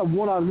doing a lot of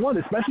one-on-one,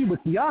 especially with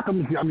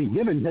Siakam. I mean,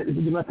 given that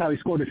that's how he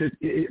scored his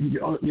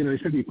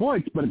 50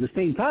 points, but at the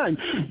same time.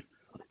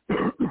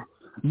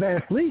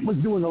 Van Fleet was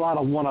doing a lot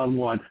of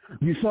one-on-one.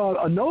 You saw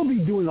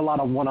Anobi doing a lot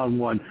of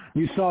one-on-one.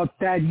 You saw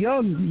Thad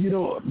Young,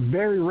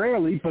 very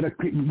rarely, but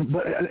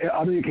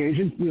on the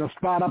occasion,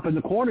 spot up in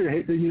the corner to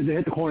hit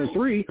the corner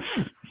 3.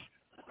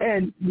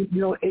 And,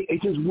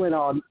 it just went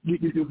on,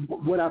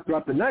 went out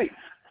throughout the night.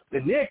 The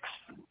Knicks,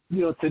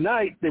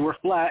 tonight they were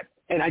flat,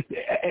 and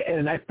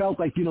I felt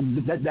like,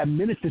 that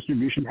minutes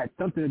distribution had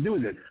something to do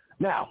with it.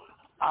 Now,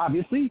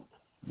 obviously,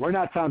 we're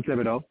not Tom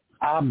Thibodeau.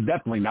 I'm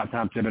definitely not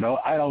Tom Thibodeau.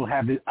 I don't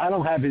have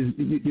his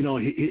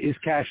his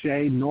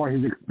cachet, nor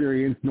his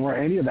experience, nor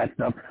any of that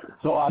stuff.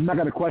 So I'm not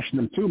going to question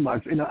him too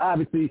much.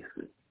 Obviously,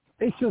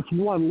 it's just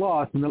one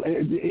loss in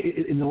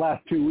the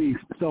last 2 weeks.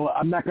 So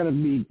I'm not going to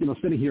be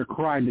sitting here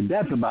crying to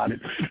death about it.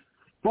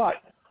 But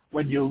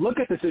when you look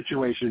at the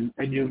situation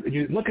and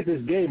you look at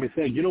this game and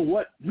say, you know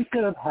what, we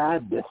could have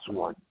had this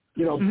one.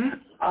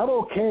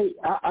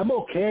 I'm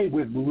okay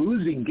with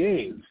losing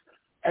games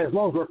as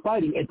long as we're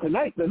fighting. And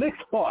tonight the Knicks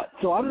fought,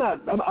 so I'm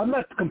not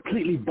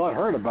completely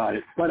butthurt about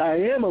it. But I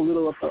am a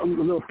little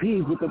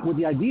peeved with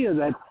the idea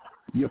that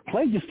you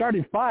played your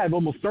starting 5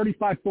 almost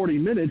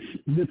 35-40 minutes,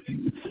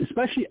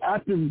 especially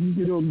after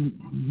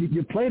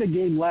you played a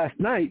game last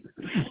night,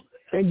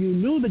 and you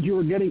knew that you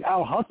were getting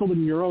out hustled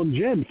in your own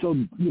gym. So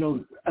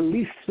at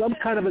least some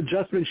kind of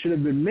adjustment should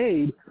have been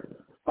made.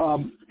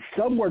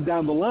 somewhere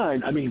down the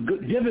line, I mean,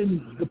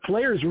 given the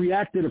players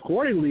reacted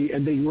accordingly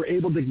and they were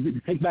able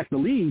to take back the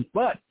lead,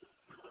 but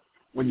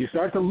when you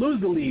start to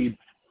lose the lead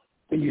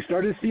and you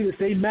start to see the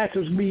same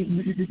matches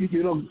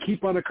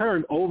keep on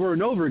occurring over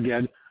and over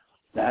again,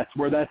 that's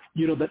where that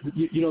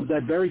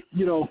very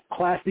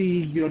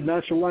classy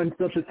nonchalant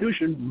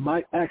substitution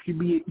might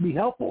actually be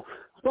helpful.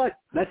 But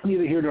that's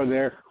neither here nor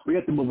there. We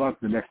have to move on to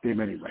the next game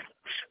anyway.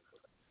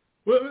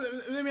 Well,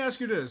 let me ask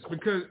you this,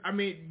 because I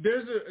mean,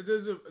 there's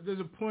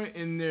a point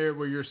in there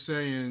where you're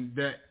saying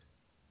that,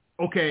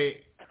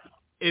 okay,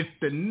 if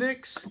the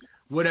Knicks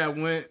would have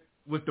went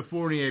with the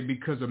Fournier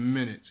because of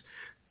minutes,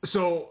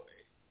 so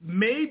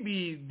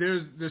maybe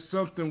there's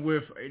something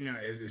with,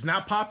 it's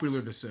not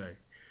popular to say,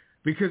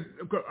 because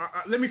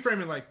let me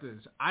frame it like this: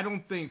 I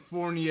don't think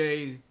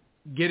Fournier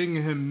getting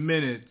him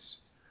minutes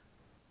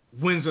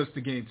wins us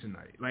the game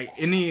tonight. Like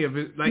any of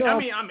it, like, no. I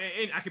mean,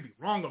 I could be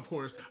wrong, of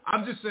course.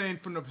 I'm just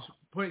saying from the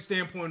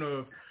standpoint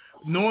of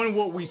knowing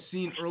what we've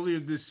seen earlier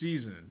this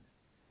season.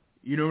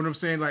 You know what I'm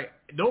saying? Like,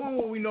 knowing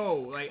what we know,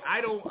 like,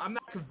 I'm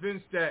not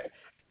convinced that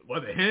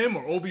whether him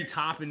or Obi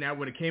Toppin that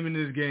would have came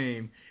into this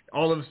game,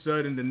 all of a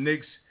sudden the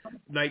Knicks,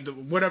 like,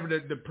 whatever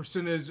the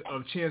percentage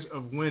of chance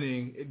of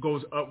winning, it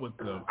goes up with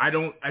them. I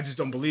just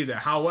don't believe that.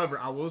 However,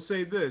 I will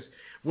say this,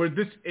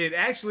 it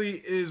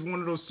actually is one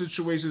of those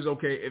situations,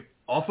 okay, if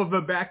off of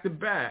a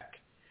back-to-back,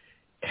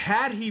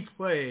 had he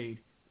played,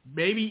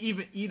 maybe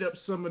even eat up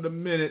some of the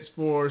minutes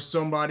for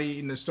somebody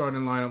in the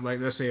starting lineup, like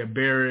let's say a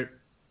Barrett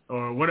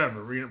or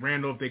whatever,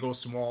 Randall if they go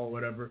small or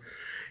whatever.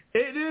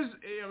 It is,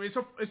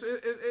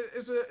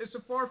 it's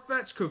a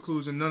far-fetched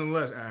conclusion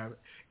nonetheless, Ab.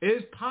 It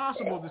is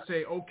possible to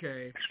say,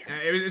 okay,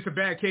 it's a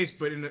bad case,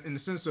 but in the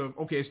sense of,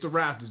 okay, it's the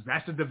Raptors.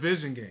 That's a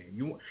division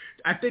game.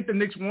 I think the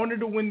Knicks wanted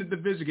to win the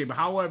division game.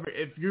 However,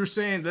 if you're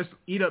saying let's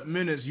eat up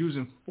minutes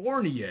using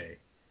Fournier,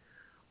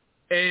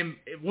 and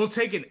we'll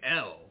take an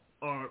L,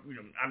 or,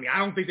 I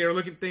don't think they were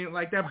looking at things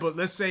like that, but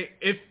let's say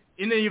if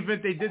in the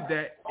event they did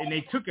that and they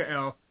took an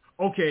L,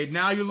 okay,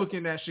 now you're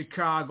looking at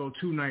Chicago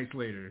 2 nights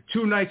later.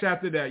 2 nights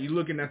after that, you're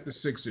looking at the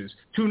Sixers.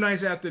 2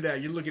 nights after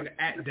that, you're looking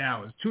at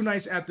Dallas. 2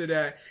 nights after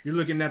that, you're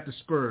looking at the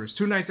Spurs.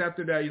 2 nights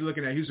after that, you're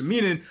looking at Houston.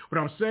 Meaning, what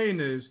I'm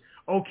saying is,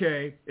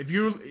 okay,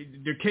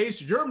 the case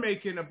you're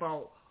making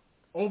about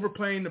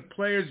overplaying the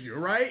players, you're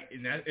right,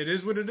 and that it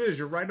is what it is.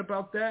 You're right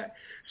about that.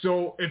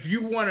 So if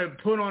you want to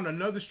put on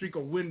another streak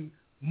or win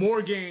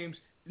more games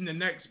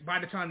by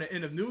the time the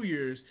end of New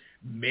Year's,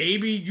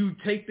 maybe you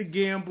take the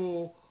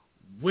gamble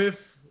with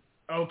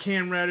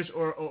Cam Reddish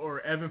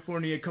or Evan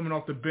Fournier coming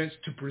off the bench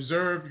to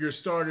preserve your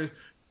starters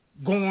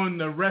going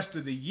the rest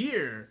of the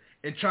year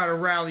and try to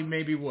rally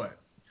maybe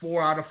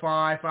 4 out of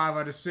 5, 5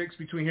 out of 6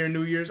 between here and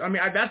New Year's. I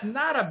mean, that's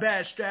not a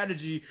bad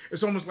strategy.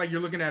 It's almost like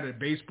you're looking at it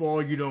baseball.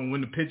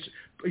 When the pitch,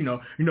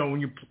 when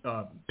you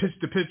pitch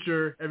the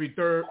pitcher every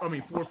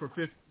fourth or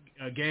fifth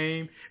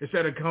game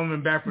instead of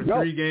coming back for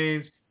 3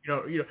 games.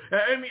 I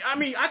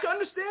mean, I can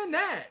understand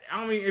that.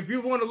 I mean, if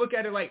you want to look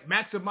at it like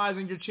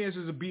maximizing your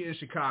chances of beating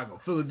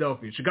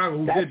Philadelphia,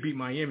 who did beat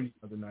Miami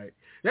the other night.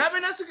 Yeah, I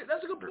mean, that's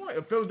a good point.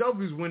 If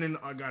Philadelphia's winning,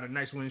 got a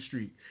nice winning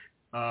streak.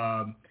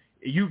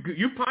 You could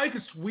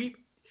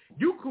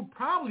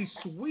probably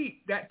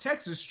sweep that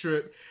Texas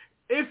trip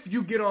if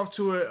you get off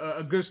to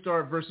a good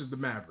start versus the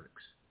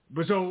Mavericks.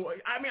 But so,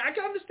 I mean, I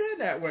can understand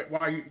that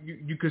why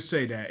you could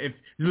say that. If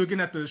you're looking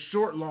at the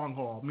short long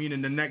haul,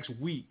 meaning the next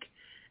week,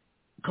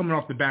 coming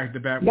off the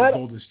back-to-back with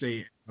Golden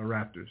State and the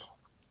Raptors.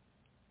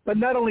 But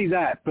not only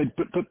that, but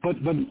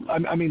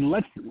I mean,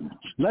 let's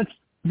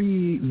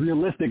be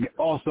realistic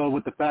also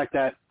with the fact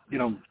that,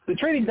 the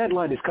trading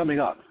deadline is coming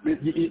up.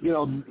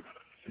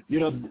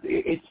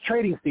 It's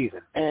trading season,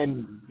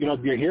 and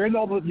you're hearing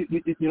all of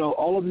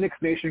the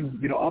Knicks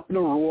Nation, up in a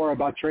roar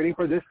about trading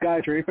for this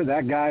guy, trading for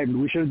that guy.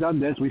 We should have done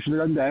this, we should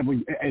have done that.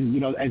 And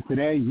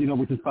today, we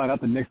just found out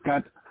the Knicks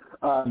got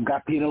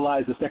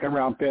penalized a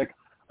second-round pick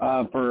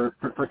for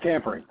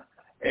tampering,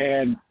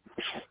 and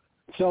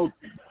so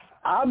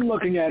I'm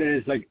looking at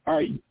it as like, all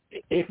right,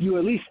 if you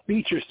at least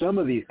feature some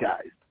of these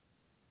guys,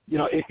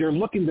 if you're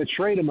looking to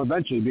trade them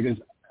eventually, because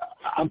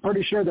I'm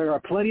pretty sure there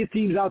are plenty of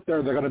teams out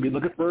there that are going to be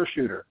looking for a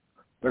shooter.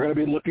 They're going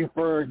to be looking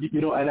for,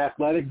 an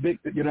athletic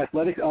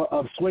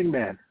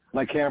swingman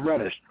like Cam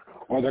Reddish,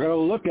 or they're going to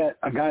look at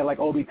a guy like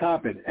Obi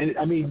Toppin. And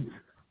I mean,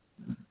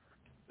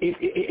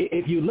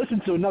 if you listen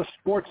to enough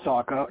sports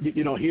talk,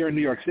 here in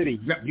New York City,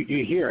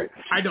 you hear it.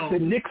 I don't. The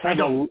Knicks have I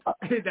don't.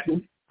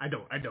 I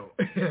don't.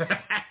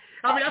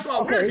 I mean, that's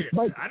all we're here.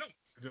 I don't.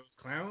 Those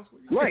clowns.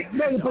 Right.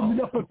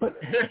 No, but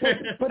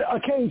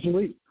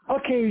occasionally, the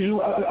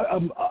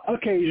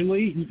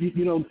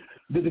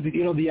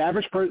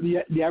average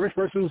person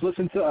who's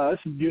listening to us,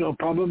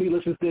 probably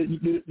listens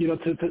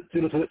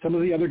to some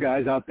of the other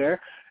guys out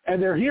there,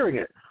 and they're hearing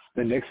it.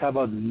 The Knicks have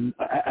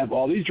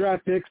all these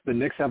draft picks. The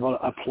Knicks have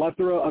a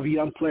plethora of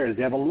young players.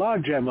 They have a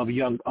logjam of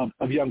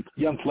young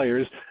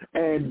players,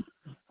 and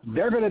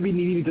they're going to be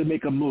needing to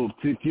make a move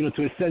to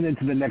ascend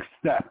into the next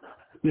step,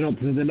 to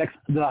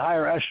the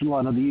higher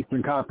echelon of the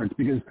Eastern Conference,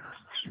 because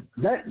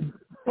that,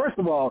 first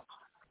of all,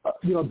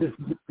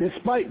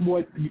 despite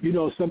what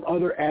some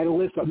other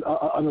analysts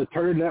on the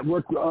Turner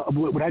Network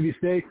would have you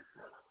say,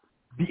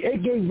 the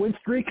 8-game win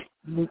streak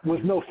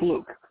was no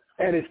fluke,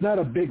 and it's not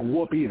a big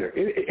whoop either.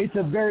 It's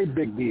a very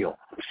big deal,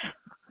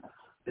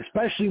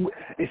 especially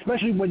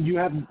when you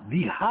have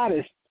the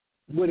hottest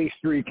winning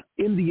streak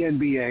in the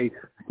NBA,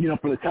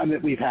 for the time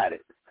that we've had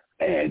it.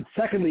 And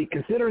secondly,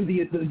 considering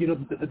the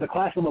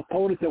class of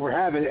opponents that we're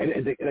having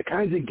and the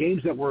kinds of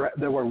games that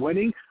we're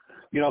winning,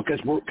 because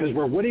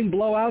we're winning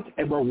blowouts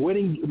and we're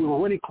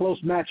winning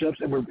close matchups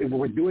and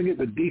we're doing it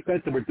with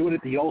defense and we're doing it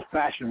the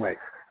old-fashioned way.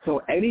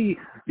 So any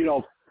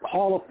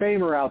Hall of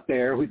Famer out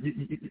there, who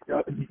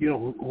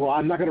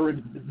I'm not going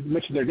to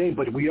mention their name,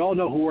 but we all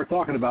know who we're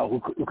talking about,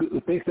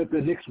 who thinks that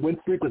the Knicks win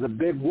streak was a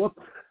big whoop.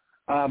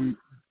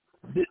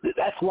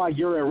 That's why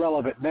you're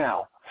irrelevant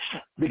now,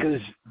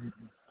 because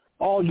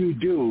all you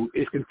do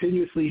is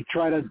continuously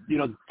try to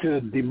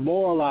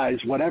demoralize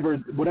whatever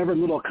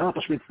little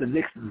accomplishments the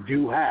Knicks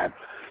do have.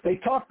 They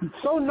talk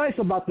so nice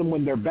about them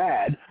when they're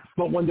bad,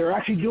 but when they're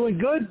actually doing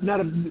good,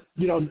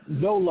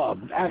 no love,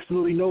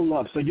 absolutely no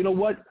love. So you know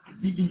what?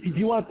 If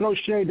you want to throw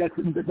shade,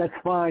 that's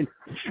fine.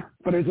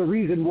 But there's a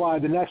reason why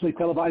the nationally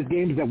televised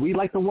games that we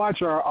like to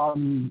watch are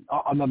on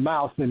the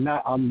Mouse and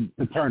not on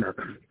the Turner.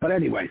 But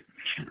anyway,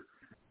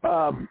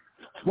 what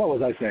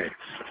was I saying?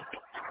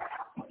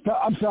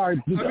 I'm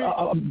sorry. You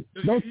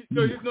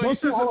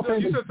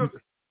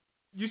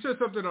said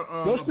something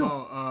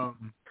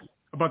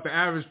about the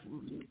average,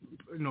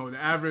 the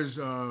average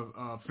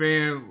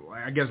fan,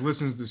 I guess,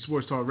 listens to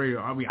sports talk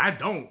radio. I mean, I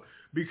don't,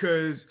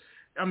 because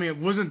it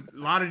wasn't a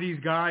lot of these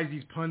guys,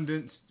 these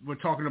pundits were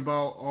talking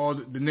about all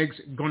the Knicks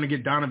going to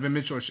get Donovan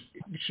Mitchell, or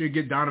should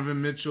get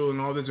Donovan Mitchell and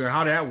all this, or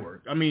how that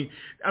worked. I mean,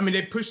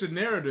 they pushed the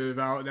narrative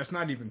out. That's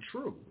not even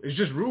true. It's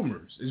just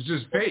rumors. It's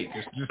just fake.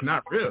 It's just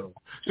not real.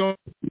 So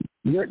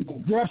you're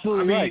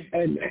absolutely right.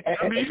 And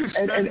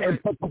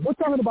but we're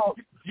talking about.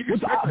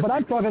 But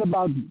I'm talking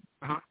about.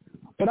 Uh-huh.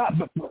 But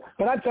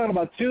I'm talking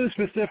about two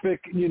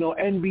specific,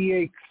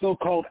 NBA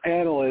so-called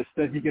analysts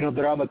that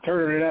they're on the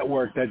Turner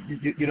Network that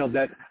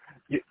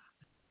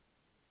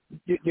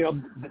they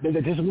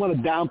just want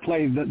to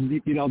downplay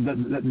the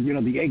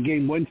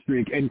 8-game win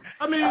streak. And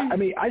I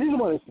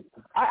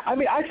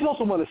just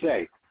also want to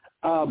say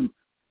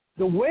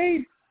the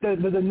way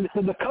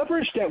the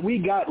coverage that we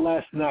got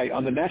last night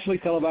on the nationally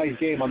televised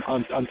game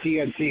on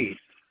TNT,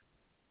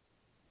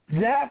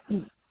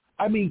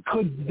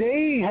 could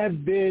they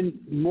have been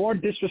more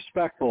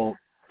disrespectful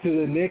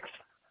to the Knicks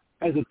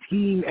as a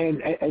team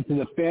and to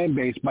the fan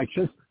base by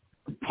just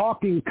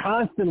talking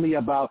constantly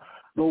about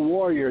the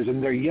Warriors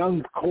and their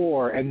young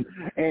core and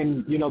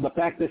the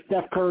fact that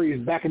Steph Curry is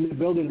back in the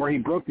building where he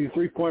broke the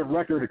 3-point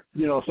record,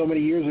 so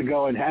many years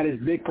ago and had his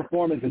big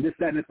performance and this,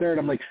 that, and the third.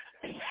 I'm like,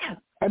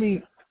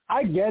 I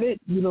get it.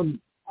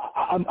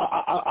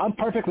 I'm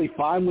perfectly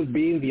fine with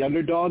being the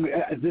underdog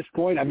at this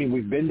point.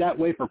 We've been that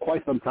way for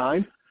quite some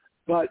time.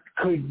 But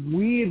could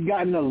we have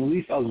gotten at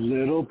least a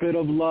little bit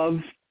of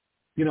love,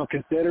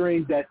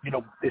 considering that,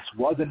 this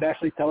was a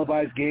nationally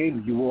televised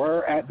game. You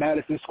were at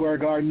Madison Square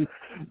Garden.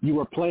 You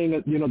were playing,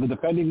 the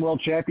defending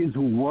world champions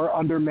who were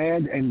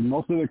undermanned, and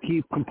most of their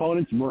key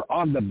components were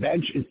on the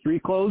bench in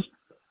street clothes.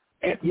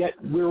 And yet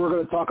we were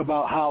going to talk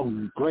about how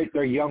great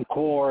their young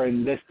core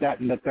and this, that,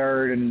 and the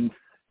third, and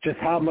just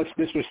how much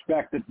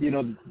disrespect that,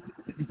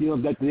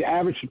 that the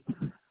average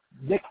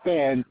Knicks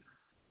fan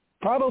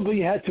probably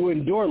had to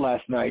endure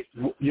last night,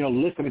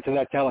 listening to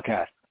that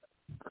telecast.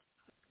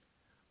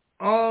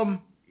 To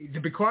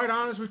be quite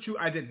honest with you,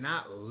 I did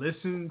not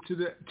listen to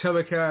the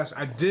telecast.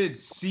 I did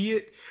see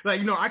it.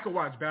 I could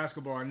watch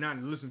basketball and not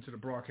listen to the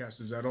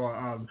broadcasters at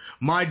all.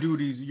 My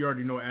duties, you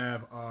already know,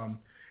 Av.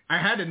 I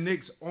had the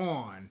Knicks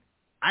on.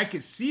 I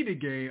could see the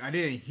game. I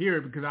didn't hear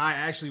it because I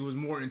actually was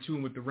more in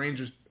tune with the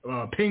Rangers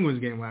Penguins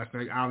game last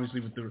night,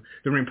 obviously with the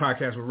Ring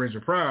podcast with Ranger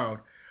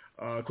Proud.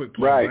 Quick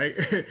play, right?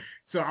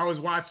 So I was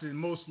watching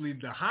mostly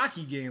the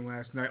hockey game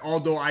last night,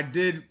 although I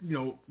did,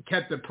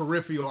 kept the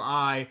peripheral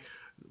eye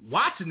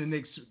watching the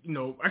Knicks.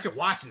 I could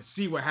watch and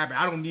see what happened.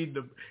 I don't need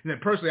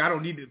personally, I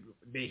don't need to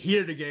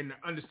hear the game to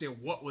understand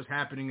what was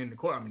happening in the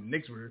court. The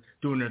Knicks were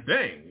doing their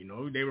thing.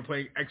 They were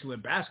playing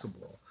excellent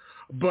basketball.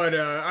 But,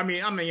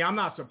 I'm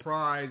not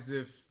surprised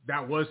if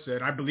that was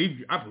said. I believe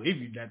you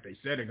that they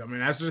said it.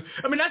 That's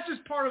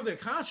just part of their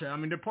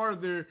contract. They're part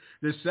of their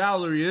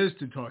salary is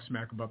to talk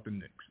smack about the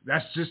Knicks.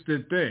 That's just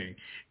their thing.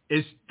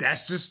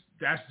 That's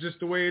just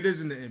the way it is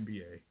in the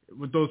NBA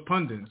with those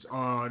pundits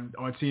on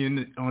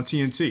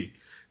TNT.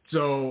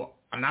 So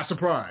I'm not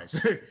surprised.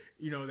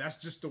 That's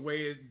just the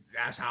way.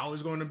 That's how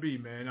it's going to be,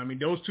 man.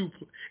 Those two.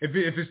 If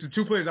it's the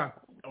two players,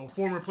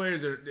 former players,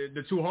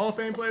 the two Hall of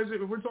Fame players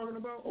that we're talking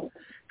about.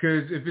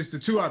 Because if it's the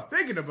two I'm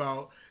thinking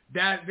about,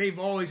 that they've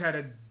always had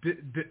a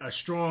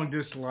strong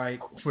dislike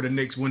for the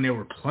Knicks when they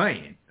were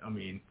playing.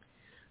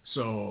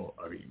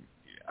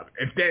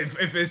 If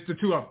it's the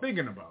two I'm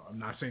thinking about, I'm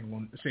not saying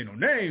no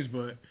names,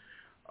 but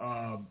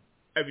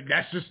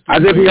that's just the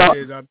way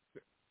it is.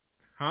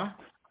 Huh?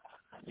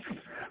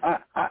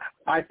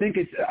 I think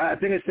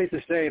it's safe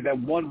to say that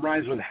one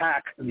rhymes with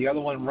hack and the other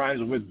one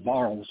rhymes with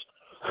balls.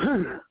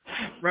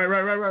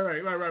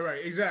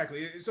 Right.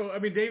 Exactly. So I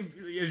mean, Dave,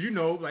 as you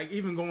know, like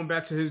even going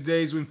back to his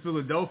days in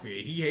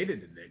Philadelphia, he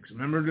hated the Knicks.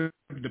 Remember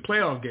the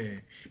playoff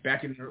game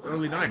back in the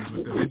early '90s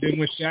with them. And then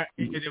when Shaq,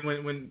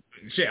 when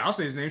Shaq, I'll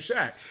say his name,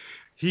 Shaq.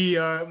 He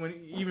when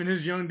even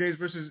his young days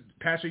versus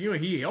Patrick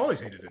Ewing, he always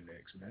hated the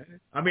Knicks, man.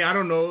 I mean, I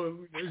don't know.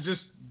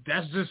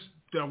 That's just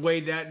the way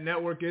that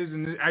network is,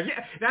 and I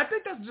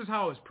think that's just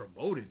how it's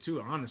promoted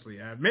too. Honestly,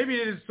 maybe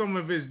it is some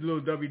of his little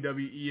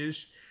WWE-ish.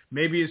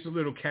 Maybe it's a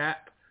little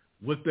cap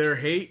with their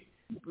hate.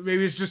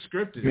 Maybe it's just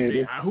scripted.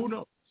 Maybe. Who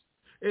knows?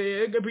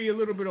 It could be a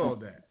little bit of all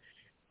that.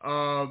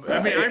 I'm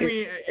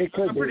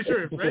pretty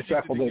sure if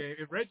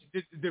Reggie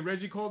did the game, did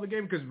Reggie call the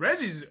game? Because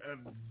Reggie's a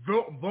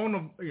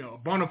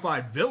bona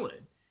fide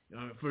villain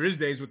for his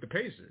days with the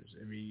Pacers.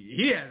 I mean,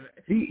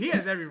 he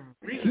has every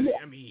reason.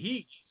 I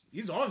mean,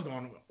 he's always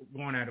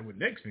going at it with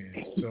Knicks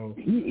fans. So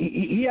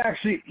he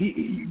actually,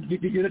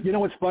 you know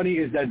what's funny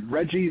is that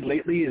Reggie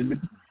lately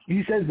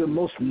he says the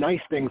most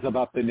nice things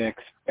about the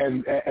Knicks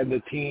and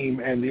the team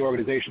and the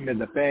organization and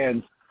the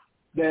fans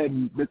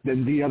than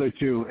the other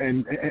two,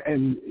 and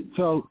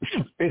so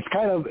it's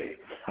kind of,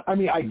 I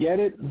mean, I get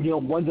it. You know,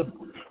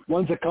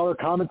 one's a color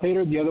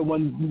commentator, the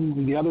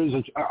others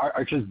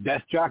are just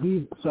desk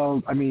jockeys.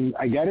 So I mean,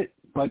 I get it,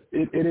 but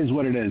it is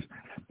what it is.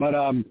 But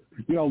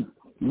you know,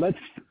 let's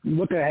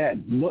look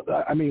ahead.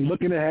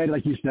 Looking ahead,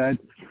 like you said,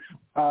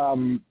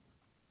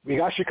 we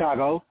got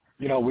Chicago.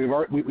 You know,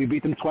 we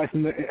beat them twice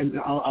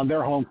on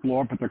their home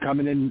floor, but they're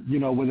coming in, you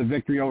know, with a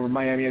victory over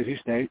Miami, as you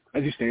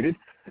stated.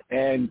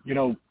 And you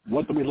know,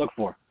 what do we look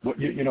for? What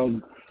you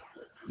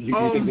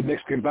think the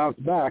Knicks can bounce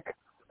back,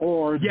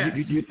 or yes.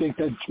 you think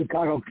that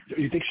Chicago?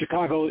 You think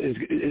Chicago is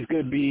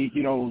going to be,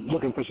 you know,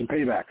 looking for some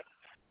payback?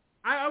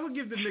 I would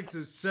give the Knicks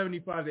a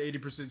 75 to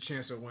 80%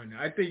 chance of winning.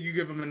 I think you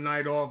give them a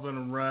night off, let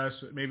them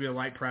rest, maybe a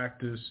light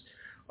practice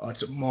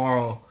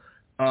tomorrow.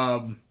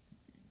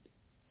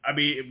 I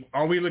mean,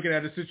 are we looking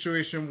at a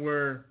situation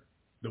where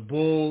the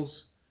Bulls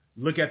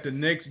look at the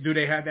Knicks? Do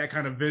they have that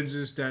kind of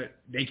vengeance that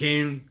they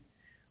came?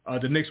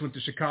 The Knicks went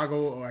to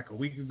Chicago like a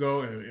week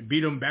ago and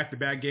beat them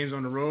back-to-back games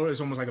on the road. It's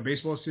almost like a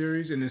baseball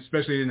series, and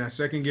especially in that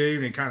second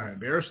game, they kind of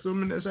embarrassed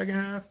them in that second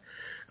half.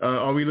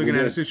 Are we looking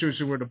at a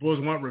situation where the Bulls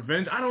want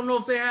revenge? I don't know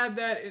if they have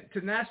that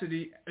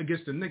tenacity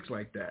against the Knicks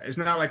like that. It's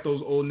not like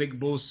those old Knicks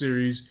Bulls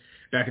series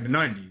back in the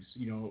 90s,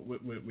 you know,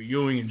 with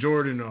Ewing and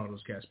Jordan and all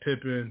those guys,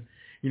 Pippen,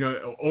 you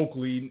know,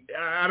 Oakley.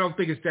 I don't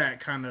think it's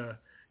that kind of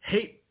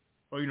hate.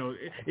 Or, you know,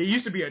 it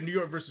used to be a New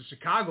York versus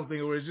Chicago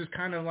thing where it's just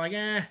kind of like,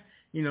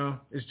 you know,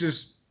 it's just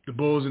the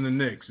Bulls and the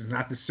Knicks. It's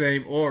not the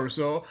same aura.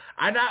 So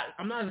I'm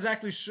not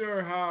exactly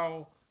sure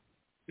how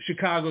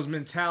Chicago's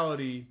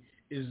mentality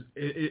is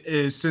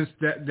since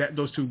that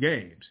those two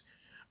games.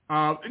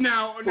 Now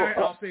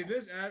I'll say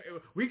this: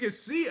 we could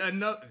see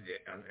another,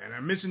 and I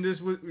mentioned this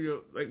with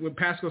with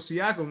Pascal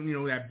Siakam, you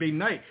know, that big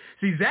night.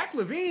 See, Zach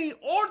LaVine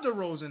or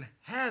DeRozan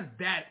has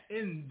that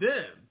in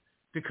them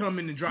to come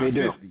in and drop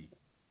 50.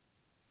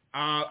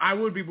 I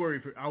would be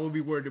worried. I would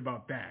be worried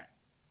about that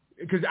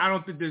because I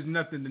don't think there's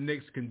nothing the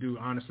Knicks can do,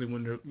 honestly,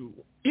 when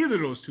either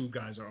of those two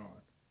guys are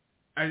on.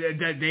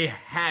 That they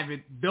have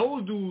it.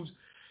 Those dudes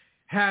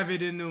have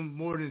it in them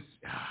more than.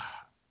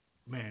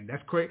 Man,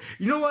 that's crazy.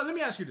 You know what? Let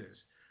me ask you this.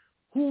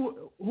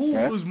 Who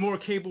was more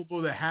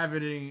capable of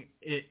having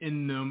it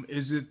in them?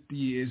 Is it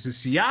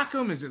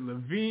Siakam? Is it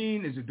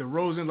LaVine? Is it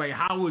DeRozan? Like,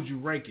 how would you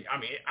rank it?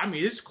 I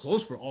mean, it's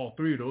close for all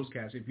three of those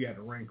cats if you had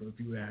to rank them. If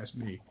you ask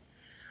me,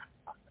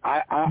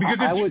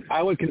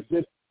 I would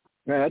consider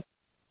that.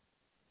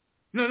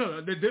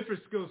 No, they're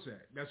different skill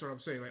set. That's what I'm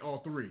saying. Like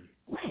all three.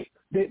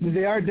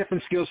 They are a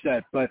different skill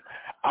set, but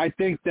I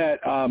think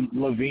that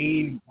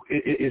LaVine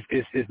is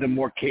the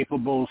more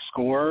capable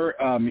scorer.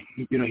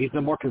 You know, he's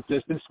the more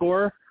consistent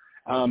scorer.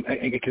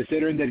 And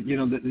considering that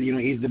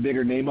he's the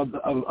bigger name of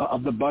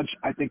the bunch,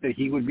 I think that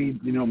he would be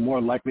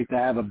more likely to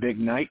have a big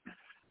night.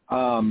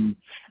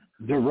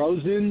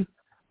 DeRozan,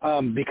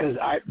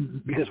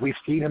 because we've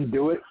seen him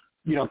do it,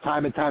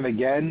 time and time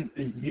again.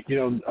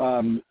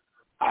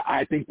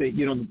 I think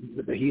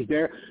that he's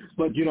there,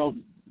 but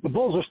the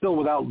Bulls are still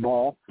without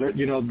Ball. They're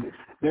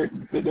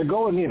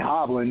going in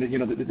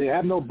hobbling. They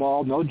have no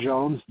Ball, no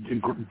Jones.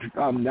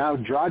 Now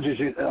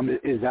Dragic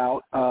is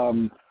out.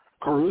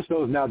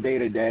 Caruso is now day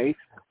to day,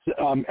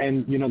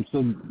 and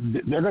so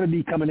they're going to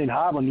be coming in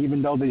hobbling,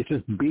 even though they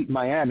just beat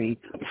Miami.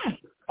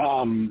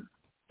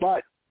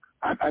 But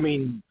I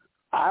mean,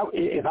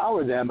 if I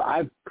were them,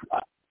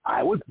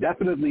 I would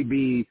definitely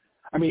be.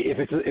 I mean, if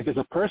it's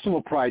a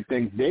personal pride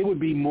thing, they would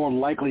be more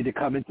likely to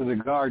come into the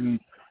Garden,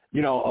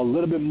 a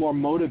little bit more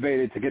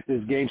motivated to get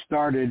this game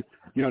started.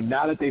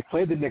 Now that they've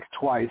played the Knicks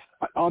twice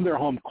on their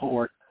home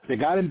court, they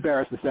got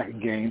embarrassed the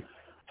second game,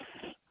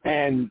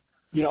 and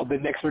the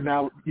Knicks are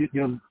now,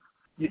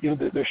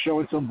 they're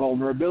showing some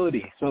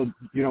vulnerability. So,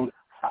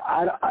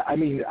 I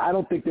mean, I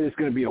don't think that it's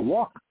going to be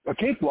a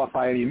cakewalk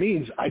by any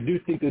means. I do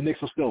think the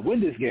Knicks will still win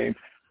this game,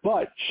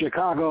 but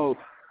Chicago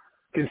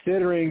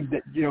considering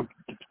that the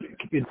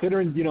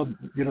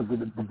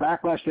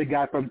backlash they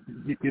got from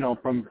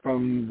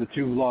the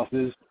two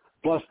losses,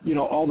 plus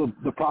all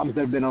the problems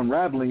that have been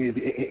unraveling.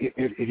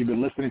 If you've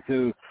been listening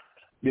to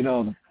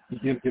to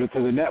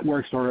the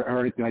networks or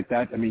anything like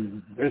that,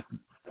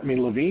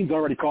 Levine's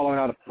already calling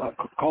out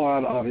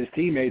of his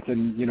teammates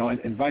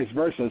and vice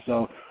versa.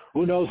 So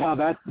who knows how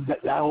that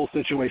whole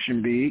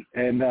situation be?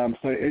 And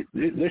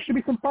there should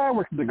be some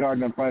fireworks in the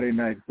Garden on Friday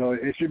night. So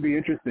it should be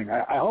interesting.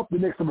 I hope the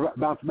Knicks will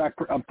bounce back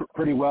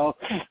pretty well.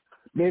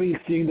 Maybe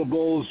seeing the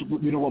Bulls,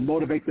 will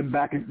motivate them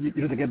back and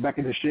to get back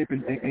into shape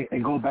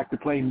and go back to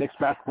playing Knicks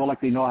basketball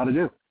like they know how to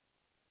do.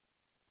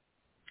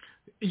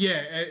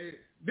 Yeah,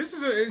 this is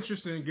an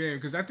interesting game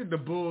because I think the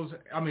Bulls.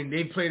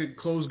 They've played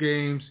close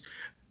games.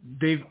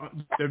 They've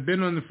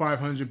been under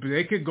 500, but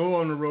they could go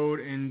on the road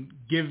and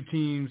give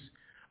teams,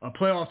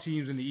 playoff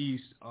teams in the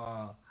East,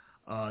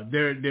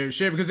 their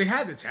share because they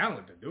had the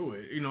talent to do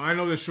it. I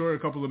know they're short a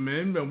couple of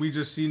men, but we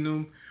just seen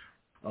them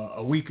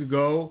a week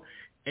ago.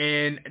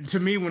 And to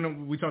me,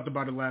 when we talked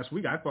about it last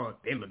week, I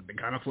thought they looked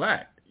kind of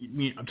flat.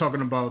 I'm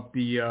talking about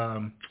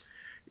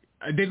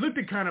they looked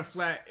kind of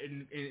flat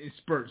in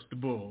spurts, the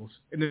Bulls,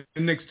 and the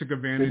Knicks took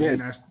advantage,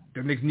 and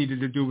the Knicks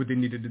needed to do what they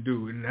needed to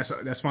do, and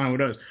that's fine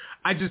with us.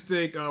 I just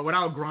think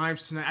without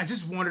Grimes tonight, I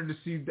just wanted to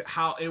see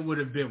how it would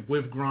have been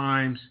with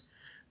Grimes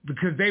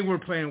because they were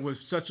playing with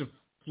such a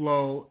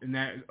flow, and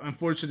that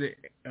unfortunate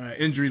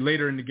injury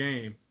later in the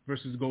game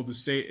versus Golden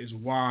State is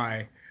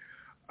why,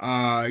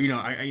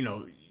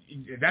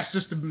 that's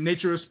just the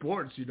nature of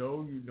sports,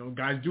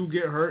 guys do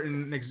get hurt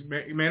and next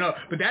man up,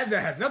 but that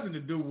has nothing to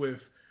do with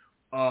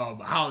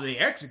how they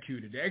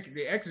executed.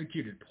 They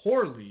executed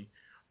poorly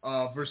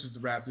versus the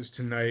Raptors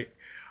tonight.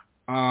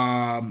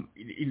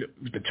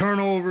 The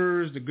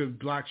turnovers, the good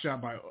block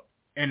shot by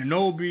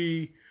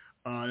Anunoby.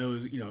 It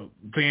was,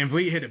 Van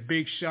Vliet hit a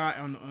big shot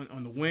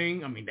on the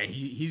wing.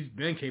 He's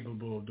been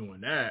capable of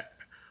doing that.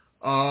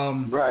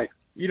 Right.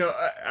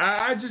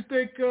 I just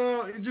think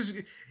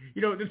the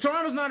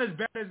Toronto's not as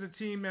bad as a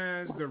team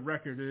as the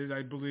record is,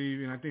 I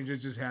believe, and I think they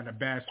just had a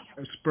bad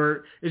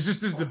spurt. It's just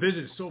this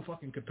division is so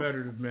fucking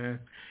competitive, man,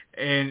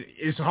 and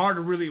it's hard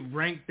to really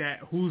rank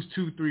that who's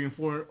 2, 3, and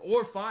 4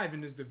 or 5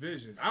 in this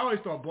division. I always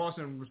thought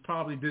Boston was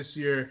probably this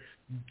year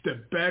the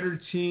better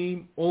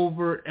team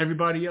over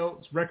everybody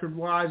else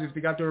record-wise if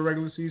they got through a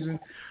regular season.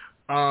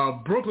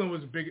 Brooklyn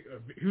was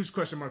a huge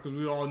question mark because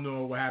we all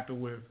know what happened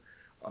with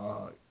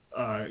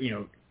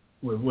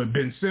with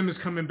Ben Simmons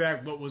coming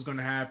back, what was going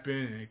to happen,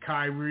 and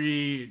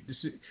Kyrie,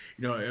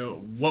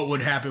 what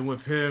would happen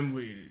with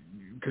him,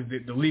 because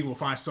the league will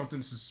find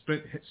something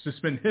to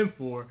suspend him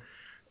for.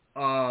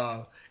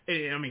 Goddamn,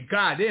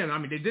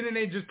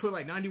 they just put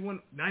like 91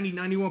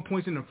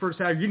 points in the first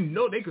half.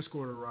 They could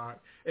score the rock.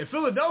 And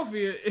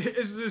Philadelphia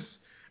is this,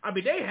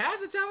 they have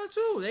the talent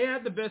too. They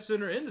have the best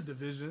center in the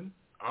division,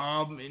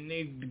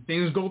 and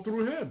things go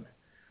through him.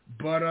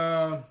 But,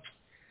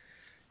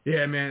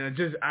 yeah, man.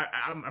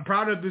 I'm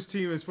proud of this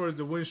team as far as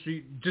the win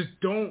streak. Just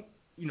don't,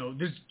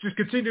 just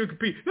continue to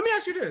compete. Let me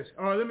ask you this.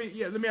 Let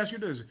me ask you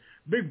this.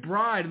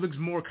 McBride looks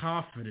more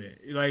confident.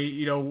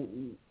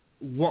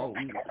 What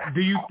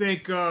do you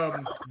think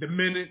the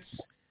minutes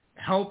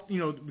help?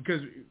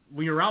 Because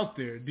when you're out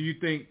there, do you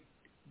think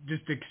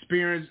just the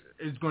experience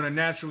is going to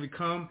naturally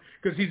come?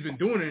 Because he's been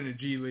doing it in the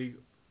G League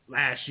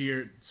last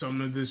year, some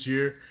of this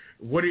year.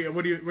 What are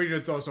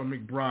your thoughts on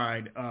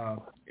McBride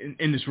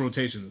in this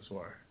rotation this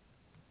far?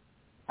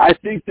 I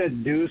think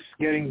that Deuce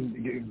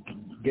getting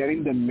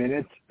the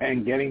minutes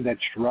and getting that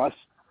trust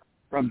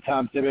from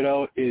Tom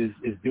Thibodeau is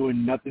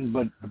doing nothing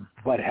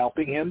but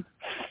helping him,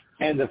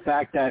 and the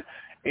fact that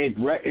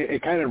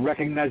it kind of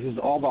recognizes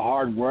all the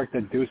hard work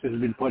that Deuce has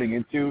been putting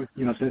into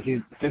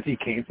since he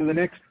came to the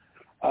Knicks.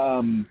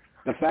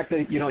 The fact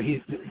that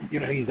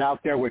he's out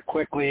there with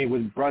Quickly,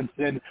 with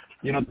Brunson.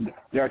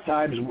 There are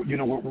times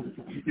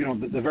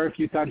the very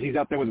few times he's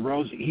out there with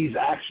Rose, he's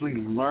actually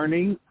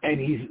learning and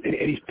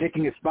he's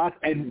picking his spots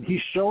and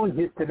he's showing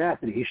his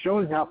tenacity. He's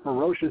showing how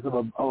ferocious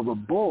of a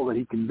bull that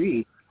he can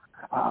be,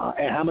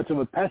 and how much of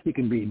a pest he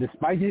can be,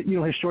 despite his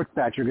short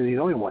stature, because he's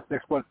only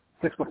 6'1"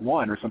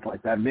 or something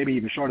like that, maybe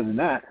even shorter than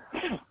that.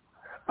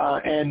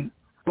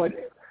 But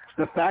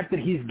the fact that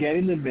he's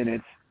getting the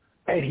minutes.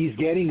 And he's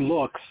getting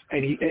looks,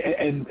 and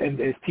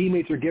his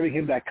teammates are giving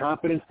him that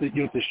confidence to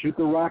shoot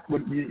the rock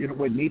when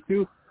need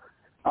to.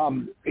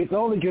 It's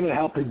only going to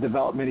help his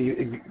development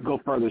and go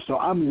further. So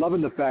I'm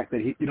loving the fact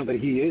that he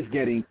is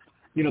getting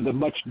the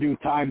much due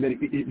time that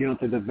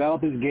to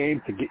develop his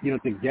game, to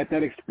get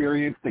that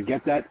experience, to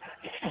get that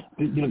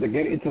to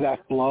get into that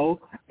flow.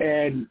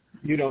 And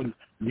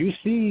you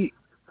see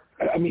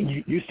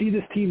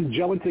this team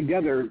gelling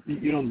together.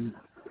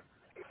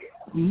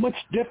 Much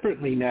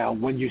differently now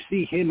when you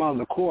see him on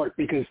the court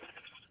because,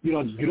 you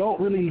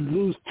don't really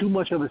lose too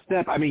much of a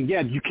step.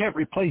 You can't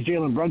replace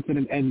Jalen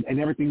Brunson and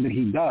everything that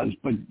he does,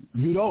 but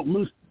you don't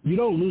lose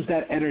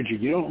that energy.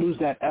 You don't lose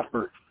that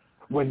effort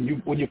when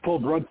you pull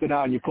Brunson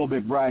out and you pull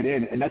McBride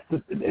in, and that's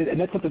something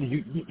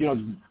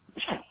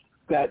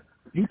that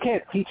you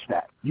can't teach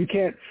that. You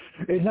can't.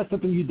 It's not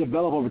something you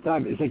develop over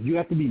time. It's like you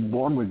have to be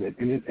born with it.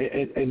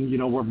 And you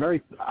know,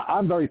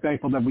 I'm very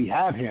thankful that we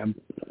have him.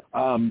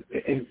 And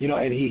you know,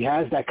 and he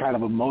has that kind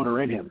of a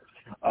motor in him.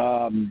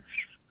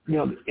 You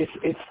know,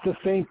 it's the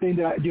same thing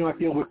that I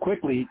feel with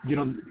Quickly. You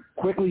know,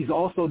 Quickly's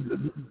also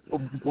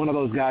one of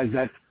those guys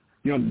that,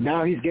 you know,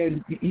 now he's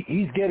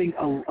getting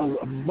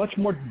a much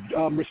more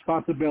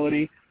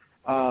responsibility.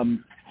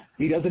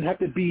 He doesn't have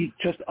to be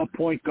just a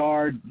point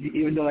guard,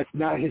 even though that's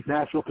not his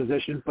natural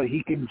position. But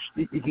he can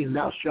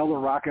now shell the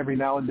rock every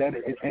now and then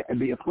and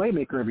be a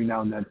playmaker every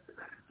now and then.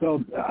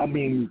 So I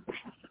mean,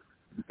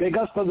 big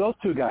ups to those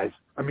two guys.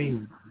 I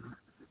mean,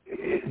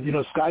 you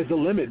know, sky's the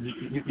limit.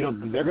 You know,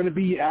 they're going to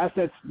be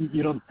assets,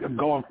 you know,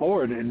 going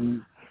forward.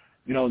 And,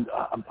 you know,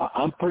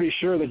 I'm pretty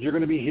sure that you're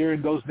going to be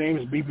hearing those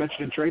names be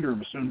mentioned in trade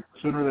rooms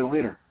sooner than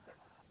later.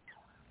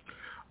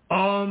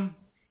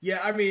 Yeah,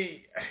 I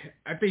mean,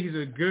 I think he's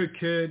a good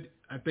kid.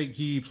 I think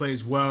he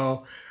plays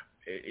well.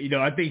 You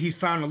know, I think he's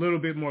found a little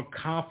bit more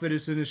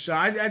confidence in his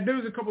shot. There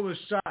was a couple of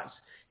shots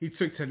he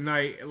took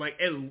tonight. Like,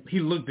 he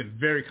looked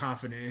very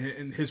confident,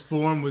 and his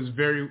form was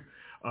very,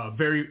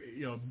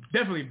 you know,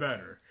 definitely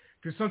better.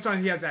 Because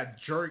sometimes he has that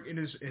jerk in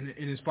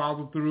his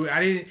follow through.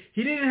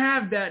 He didn't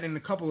have that in a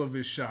couple of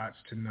his shots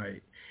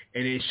tonight,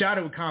 and he shot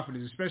it with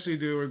confidence, especially if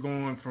they were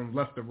going from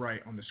left to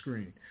right on the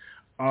screen.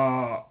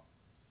 I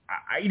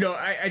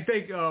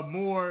think the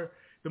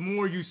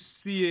more you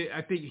see it,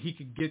 I think he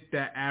could get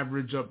that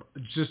average up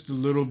just a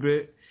little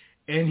bit,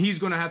 and he's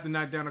going to have to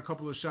knock down a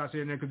couple of shots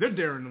here and there because they're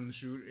daring him to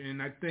shoot,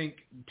 and I think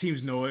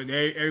teams know it.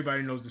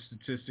 Everybody knows the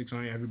statistics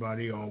on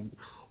everybody on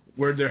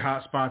where their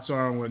hot spots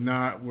are and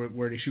whatnot,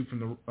 where they shoot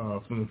from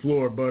the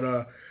floor. But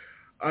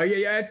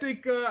I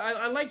think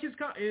I like his.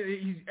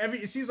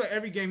 It seems like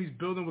every game he's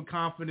building with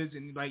confidence,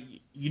 and like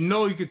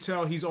you could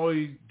tell he's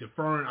always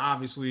deferring,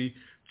 obviously,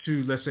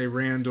 to let's say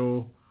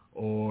Randall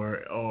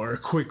or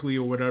Quickly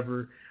or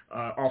whatever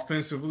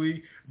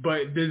offensively.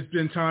 But there's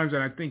been times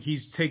that I think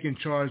he's taken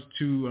charge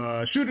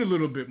to shoot a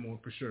little bit more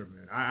for sure,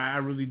 man. I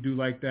really do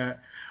like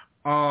that.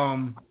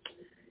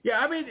 Yeah,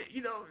 I mean,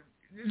 you know.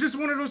 It's just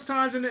one of those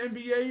times in the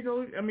NBA, you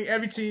know. I mean,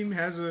 every team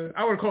has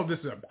I would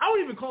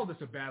even call this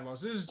a bad loss.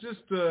 This is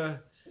just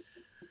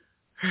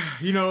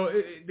you know,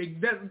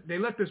 they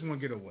let this one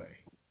get away.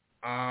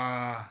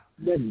 I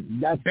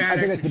think that's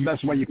the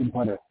best way you can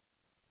put it.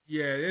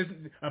 Yeah,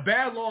 a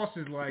bad loss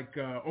is like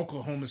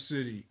Oklahoma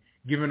City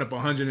giving up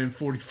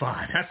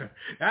 145.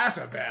 That's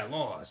a bad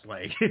loss.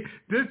 Like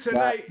this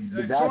tonight,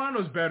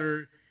 Toronto's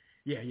better.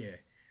 Yeah.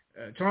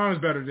 Toronto's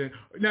better than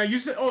now.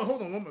 You said, oh,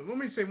 hold on, let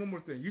me say one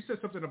more thing. You said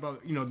something about,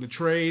 you know, the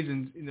trades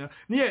and, you know,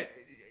 yeah,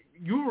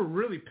 you were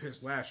really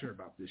pissed last year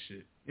about this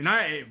shit, and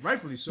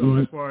rightfully so.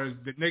 Mm-hmm. As far as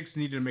the Knicks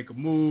needed to make a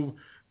move,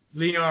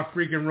 Leon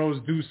freaking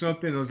Rose do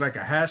something. It was like a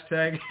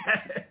hashtag.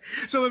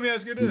 So let me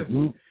ask you this: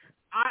 mm-hmm.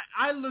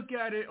 I look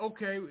at it.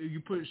 Okay,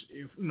 you push.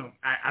 You know,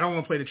 I don't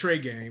want to play the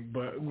trade game,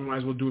 but we might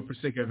as well do it for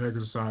sake of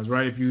exercise,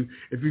 right? If you're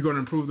going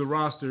to improve the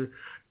roster.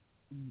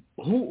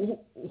 Who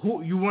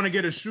you want to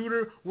get a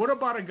shooter? What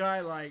about a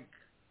guy like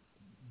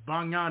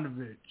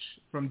Bogdanovic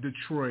from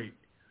Detroit,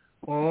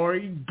 or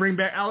you bring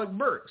back Alec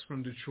Burks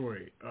from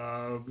Detroit?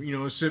 You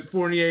know, sit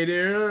Fournier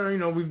there. You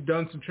know, we've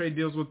done some trade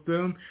deals with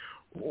them.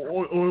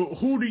 Or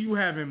who do you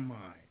have in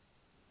mind?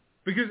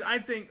 Because I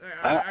think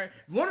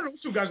one of those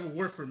two guys will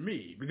work for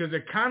me because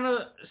they're kind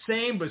of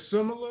same but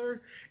similar,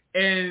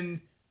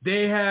 and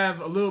they have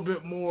a little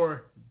bit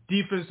more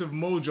defensive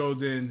mojo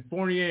than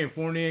Fournier, and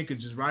Fournier could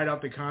just ride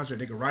out the contract.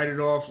 They could write it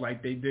off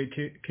like they did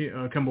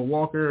Kemba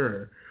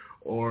Walker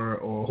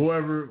or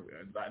whoever.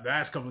 The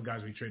last couple of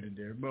guys we traded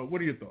there. But what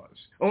are your thoughts?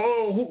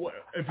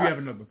 If you have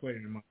another player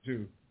in mind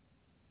too.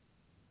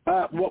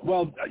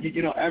 Well,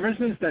 you know, ever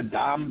since that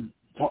Dom,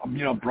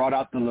 you know, brought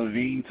out the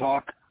Levine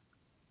talk,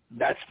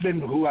 that's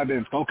been who I've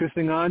been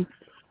focusing on.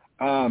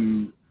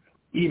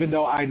 Even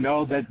though I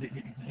know that,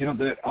 you know,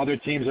 the other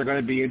teams are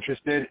going to be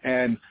interested,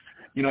 and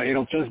you know,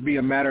 it'll just be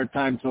a matter of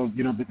time. So,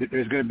 you know,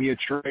 there's going to be a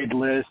trade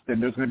list,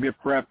 and there's going to be a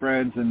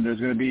preference, and there's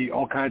going to be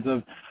all kinds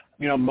of,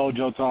 you know,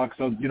 mojo talk.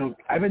 So, you know,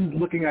 I've been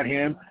looking at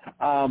him.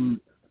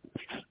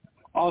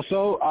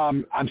 Also,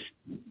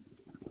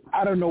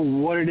 I don't know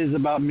what it is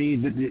about me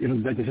that, you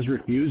know, that just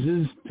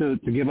refuses to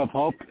give up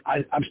hope.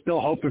 I'm still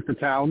hoping for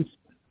Towns.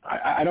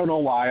 I don't know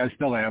why. I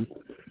still am.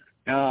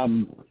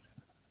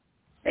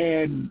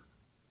 And,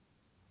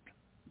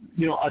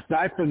 you know,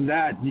 aside from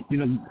that, you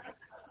know,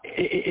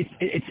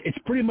 it's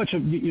pretty much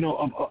an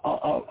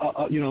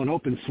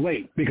open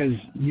slate because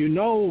you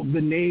know the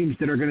names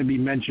that are going to be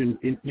mentioned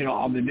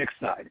on the Knicks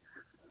side.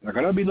 They're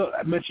going to be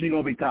mentioning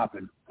Obi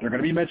Toppin. They're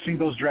going to be mentioning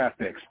those draft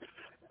picks.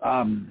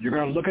 You're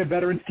going to look at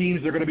veteran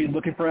teams. They're going to be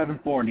looking for Evan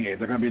Fournier.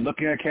 They're going to be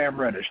looking at Cam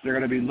Reddish. They're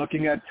going to be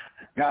looking at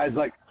guys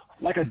like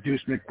a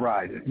Deuce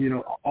McBride. You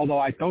know, although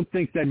I don't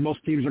think that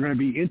most teams are going to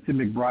be into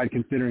McBride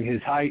considering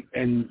his height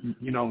and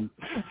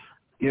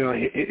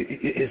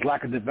his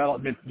lack of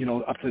development,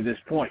 up to this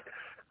point.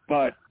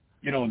 But,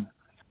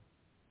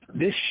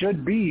 this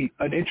should be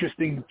an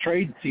interesting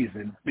trade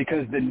season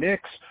because the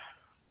Knicks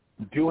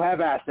do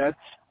have assets.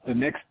 the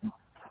Knicks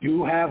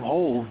do have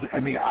holes. I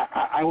mean,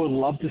 I would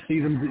love to see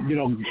them,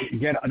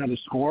 get another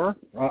scorer,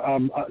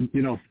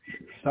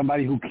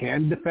 somebody who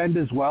can defend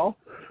as well.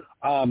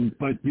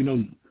 But,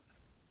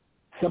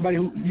 somebody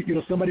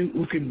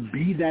who can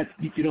be that,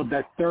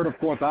 that third or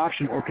fourth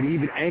option, or can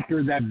even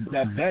anchor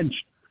that bench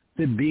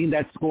to being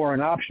that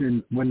scoring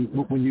option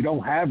when you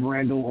don't have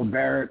Randall or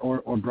Barrett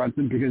or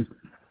Brunson, because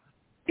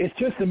it's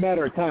just a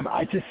matter of time.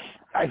 I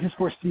just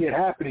foresee it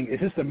happening.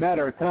 It's just a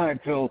matter of time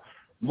till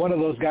one of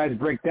those guys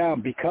break down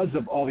because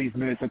of all these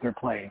minutes that they're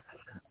playing.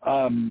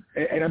 And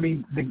I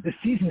mean, the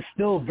season's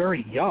still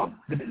very young.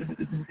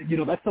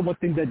 That's the one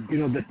thing that,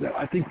 that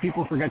I think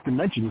people forget to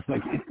mention. It's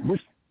like we're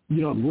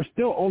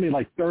still only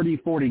like 30,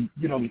 40,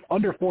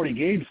 under 40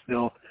 games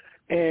still.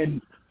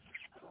 And,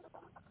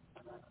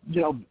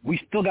 we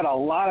still got a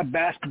lot of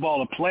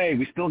basketball to play.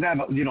 We still got,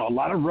 a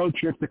lot of road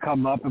trips to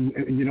come up. And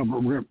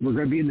we're going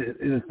to be in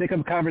the thick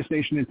of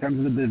conversation in terms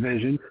of the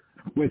division,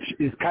 which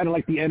is kind of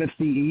like the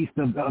NFC East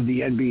of the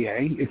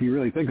NBA, if you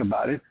really think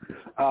about it,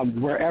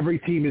 where every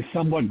team is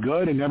somewhat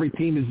good and every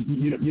team is,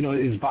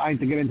 is vying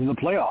to get into the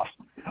playoffs.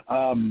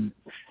 I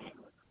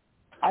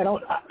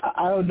don't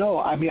know.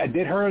 I mean, I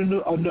did hear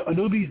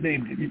Anunoby's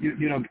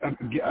name,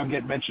 I'm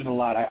getting mentioned a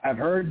lot. I've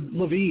heard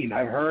Levine.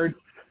 I've heard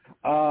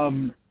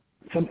some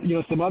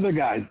other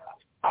guys.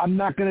 I'm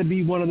not going to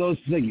be one of those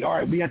to say, all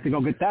right, we have to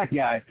go get that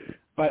guy.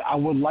 But I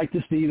would like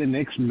to see the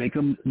Knicks make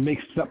an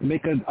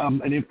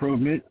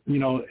improvement,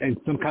 and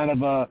some kind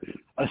of a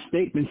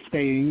statement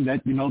stating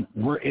that,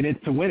 we're in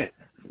it to win it.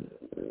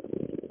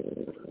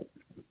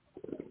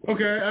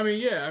 Okay, I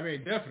mean, yeah, I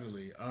mean,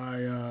 definitely.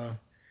 I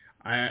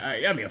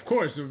mean, of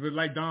course,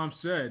 like Dom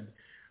said,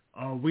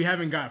 we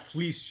haven't got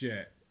fleeced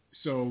yet,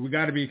 so we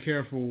got to be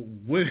careful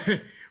with.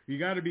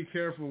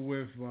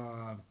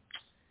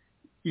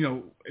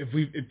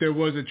 If there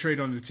was a trade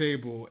on the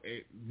table,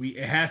 it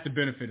has to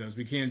benefit us.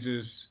 We can't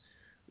just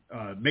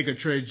make a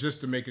trade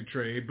just to make a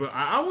trade. But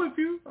I'm with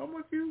you.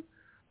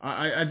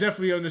 I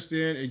definitely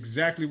understand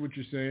exactly what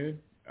you're saying.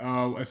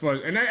 As far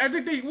as, and I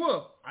think they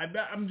will.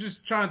 I'm just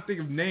trying to think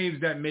of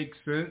names that make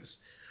sense.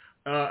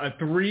 A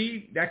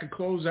three that could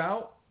close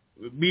out.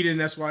 Meaning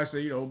that's why I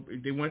say,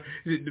 they went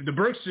the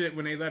Burks shit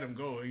when they let him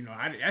go.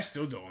 I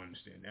still don't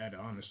understand that,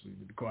 honestly.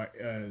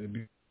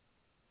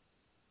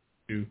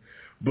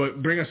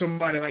 But bringing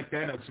somebody like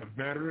that that's a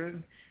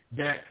veteran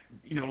that,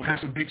 has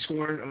some big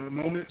scoring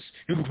moments,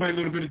 who can play a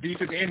little bit of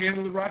defense and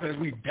handle the rock, as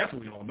we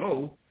definitely all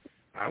know,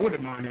 I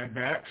wouldn't mind that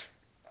back.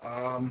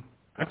 I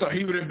thought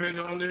he would have been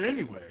on there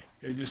anyway.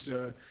 It just,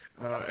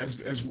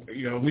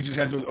 we just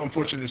had those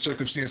unfortunate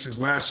circumstances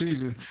last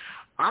season.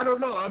 I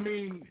don't know. I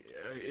mean,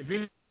 if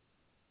he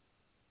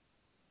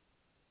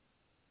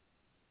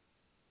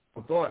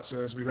thoughts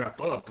as we wrap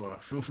up,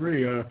 feel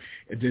free, and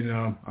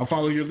then I'll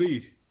follow your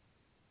lead.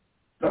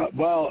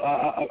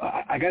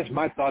 I guess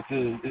my thoughts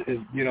is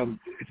it's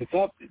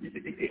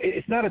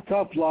not a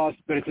tough loss,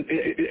 but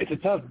it's a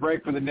tough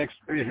break for Knicks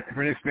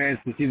fans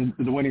to see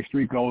the winning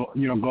streak go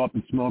up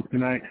in smoke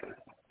tonight.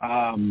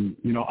 On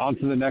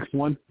to the next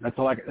one. That's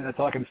all I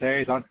can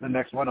say is on to the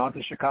next one, on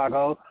to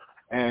Chicago,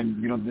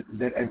 and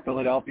and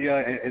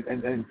Philadelphia,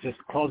 and just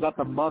close out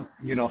the month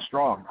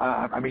strong.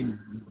 I mean,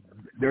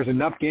 there's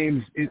enough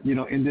games in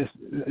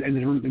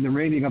the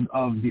remaining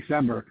of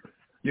December.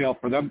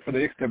 For the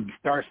Knicks to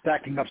start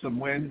stacking up some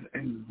wins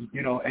and,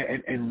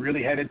 and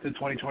really head into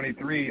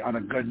 2023 on a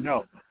good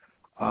note.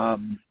 I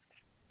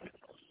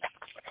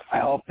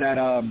hope that,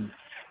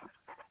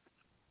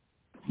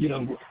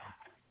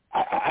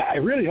 I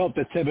really hope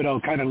that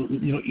Thibodeau kind of,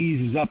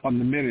 eases up on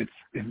the minutes,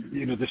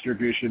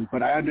 distribution.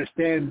 But I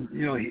understand,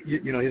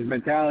 his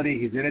mentality.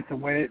 He's in it to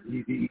win it.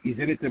 He's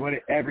in it to win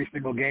it every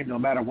single game, no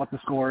matter what the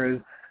score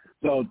is.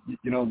 So,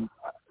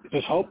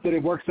 just hope that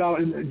it works out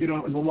in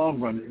the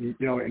long run,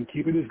 and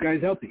keeping these guys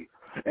healthy.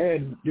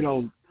 And,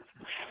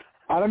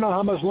 I don't know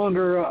how much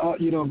longer,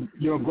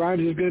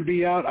 Grimes is going to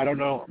be out. I don't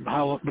know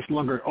how much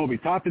longer Obi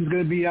Toppin's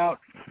going to be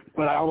out,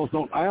 but I almost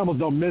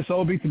don't miss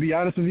Obi, to be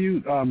honest with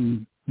you.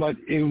 But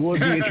it would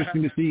be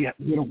interesting to see,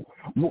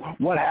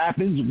 what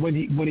happens when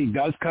he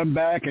does come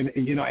back, and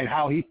and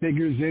how he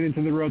figures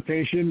into the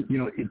rotation.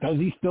 Does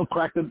he still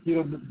crack the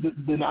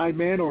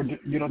 9-man, or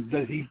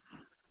does he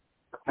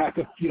have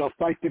to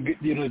fight to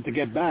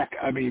get back?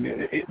 I mean,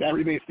 that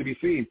remains to be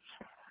seen.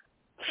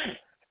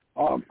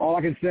 All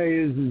I can say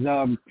is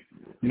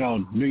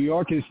New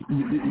York is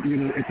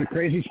it's a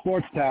crazy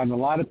sports town. A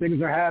lot of things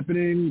are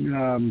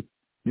happening.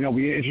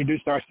 We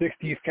introduced our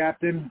 60th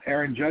captain,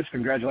 Aaron Judge.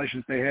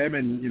 Congratulations to him,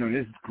 and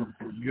his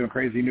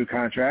crazy new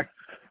contract.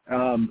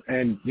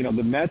 And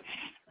the Mets,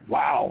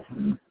 wow,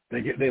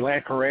 they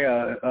land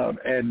Correa,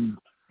 and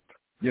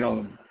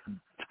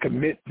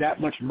commit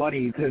that much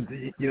money to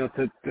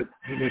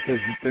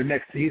their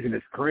next season.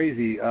 It's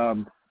crazy.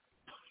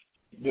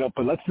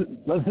 But let's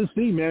just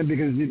see, man,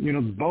 because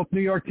both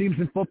New York teams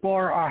in football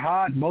are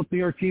hot. Both New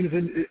York teams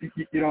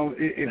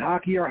in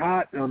hockey are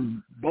hot.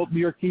 Both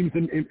New York teams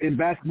in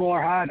basketball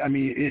are hot. I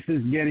mean, it's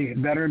just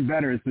getting better and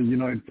better. So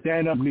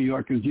stand up, New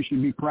Yorkers. You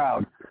should be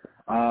proud.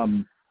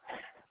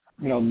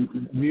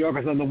 New York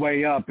is on the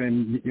way up,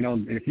 and,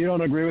 if you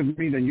don't agree with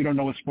me, then you don't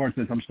know what sports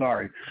is. I'm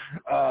sorry.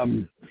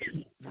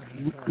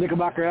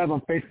 Knickerbocker Ave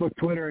on Facebook,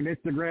 Twitter, and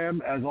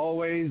Instagram. As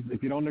always,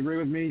 if you don't agree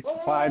with me,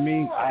 find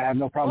me. I have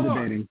no problem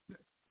debating.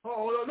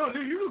 Oh no,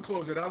 you can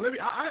close it out.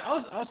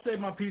 I'll say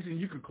my piece and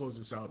you can close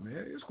this out,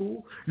 man. It's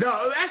cool.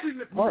 No, actually,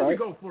 let me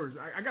go first.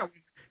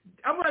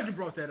 I'm glad you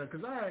brought that up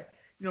because I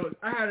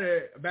had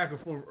a back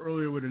and forth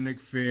earlier with a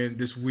Knicks fan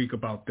this week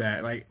about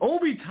that. Like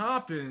Obi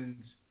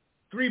Toppin's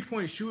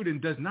 3-point shooting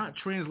does not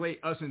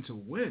translate us into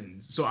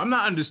wins. So I'm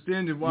not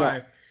understanding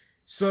why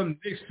some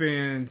Knicks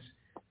fans.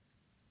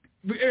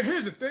 And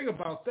here's the thing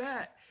about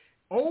that: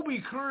 Obi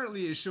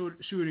currently is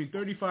shooting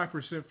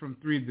 35% from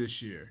three this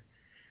year.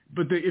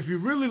 But if you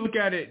really look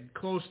at it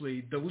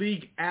closely, the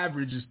league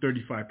average is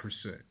 35%.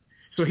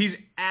 So he's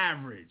an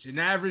average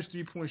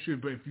 3-point shooter.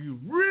 But if you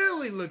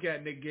really look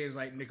at Knicks games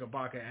like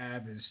Knickerbocker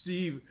Ave and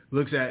Steve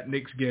looks at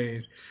Knicks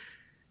games,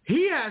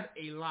 he has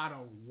a lot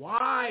of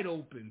wide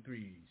open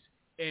threes.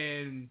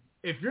 And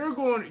if you're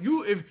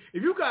if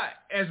you got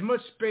as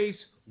much space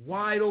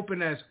wide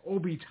open as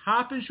Obi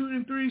Toppin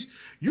shooting threes,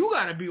 you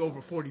got to be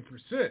over 40%,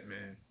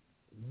 man.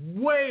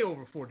 Way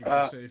over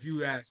 40% if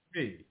you ask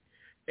me.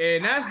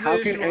 And that's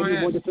how can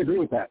anyone disagree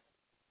with that?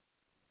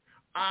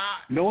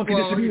 No one can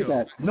disagree with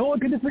that. No one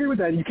can disagree with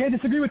that. You can't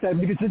disagree with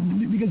that because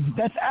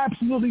that's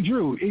absolutely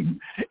true.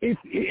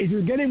 If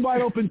you're getting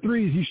wide open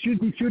threes, you should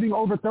be shooting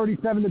over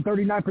 37 to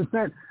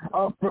 39%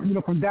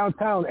 from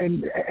downtown.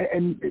 And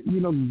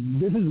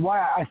this is why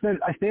I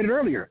stated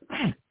earlier,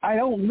 I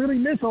don't really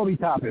miss Obi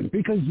Toppin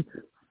because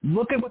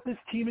look at what this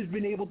team has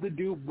been able to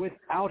do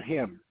without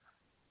him.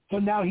 So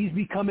now he's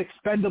become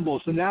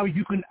expendable. So now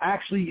you can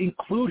actually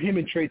include him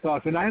in trade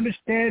talks. And I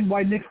understand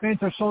why Knicks fans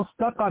are so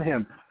stuck on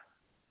him.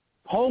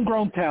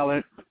 Homegrown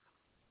talent.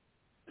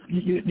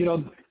 He's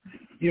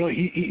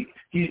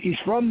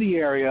from the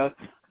area.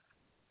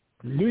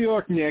 New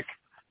York Knicks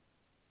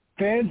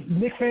fans.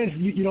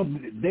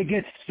 They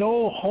get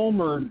so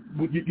homered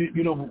with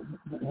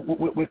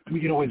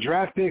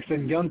draft picks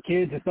and young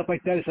kids and stuff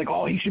like that. It's like,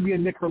 oh, he should be a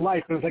Knick for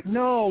life. And it's like,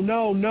 no.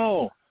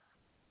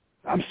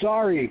 I'm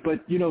sorry,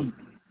 but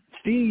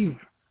Steve,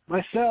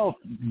 myself,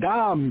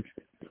 Dom,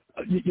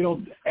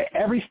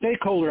 every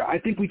stakeholder, I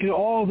think we can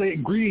all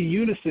agree in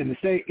unison to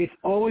say it's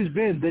always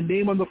been the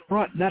name on the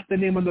front, not the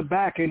name on the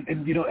back. And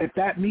if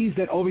that means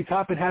that Obi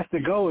Toppin has to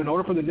go in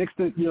order for the Knicks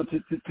to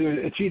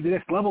achieve the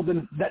next level,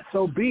 then that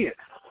so be it.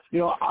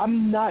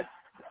 I'm not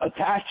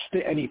attached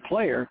to any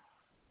player,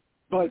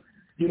 but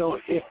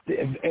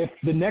if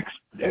the next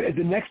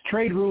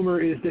trade rumor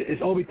is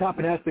Obi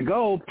Toppin has to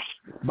go,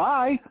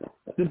 bye.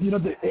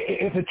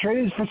 If the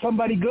trade is for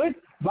somebody good,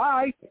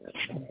 bye.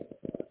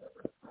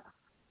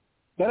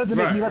 That doesn't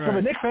make me less of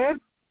a Knicks fan.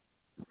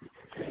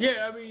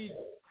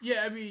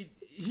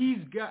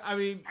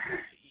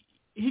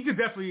 He could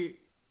definitely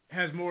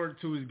has more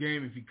to his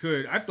game if he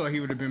could. I thought he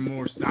would have been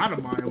more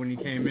Stoudemire when he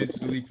came into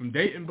the league from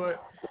Dayton,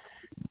 but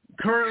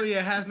currently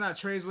it has not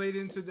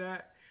translated into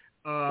that.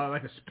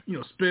 Like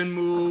spin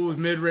moves,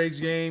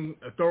 mid-range game,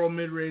 a thorough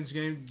mid-range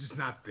game, just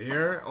not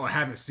there, or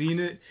haven't seen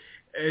it.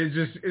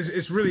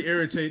 It's really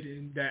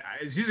irritating that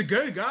he's a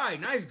good guy,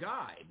 nice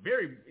guy,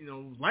 very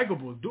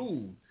likable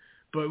dude,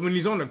 but when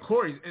he's on the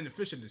court, he's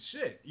inefficient as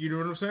shit. You know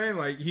what I'm saying?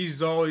 Like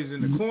he's always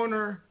in the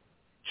corner,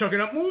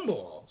 chucking up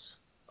moonballs.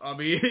 I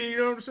mean, you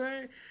know what I'm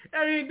saying?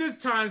 I mean, there's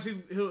times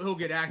he'll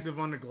get active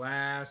on the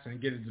glass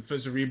and get a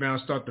defensive rebound,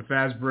 start the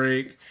fast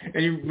break,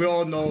 and we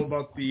all know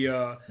about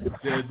the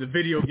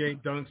video game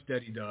dunks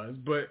that he does.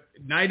 But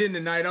night in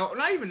and night out,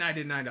 not even night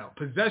in and night out,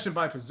 possession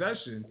by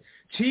possession,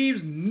 teams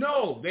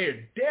know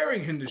they're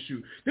daring him to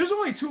shoot. There's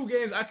only 2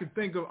 games I can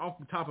think of off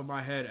the top of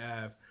my head,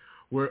 Av,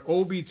 where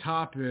Obi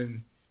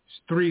Toppin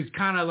threes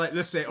kind of like,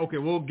 let's say, okay,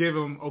 we'll give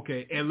him,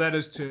 and led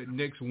us to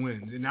Knicks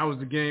wins. And that was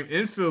the game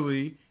in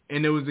Philly.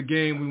 And there was a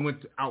game we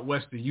went out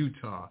west to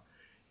Utah.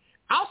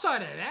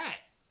 Outside of that,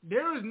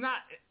 there is not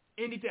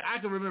anything I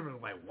can remember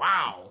like,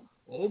 wow,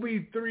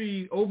 Obi's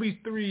threes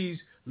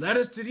led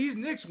us to these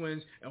Knicks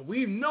wins, and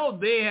we know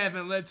they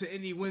haven't led to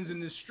any wins in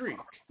this streak.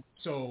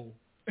 So,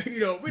 we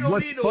don't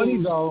need those. What's funny,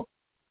 though,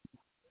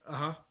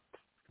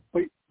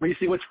 but you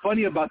see, what's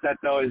funny about that,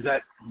 though, is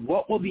that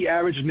what will the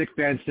average Knicks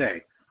fan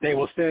say? They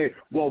will say,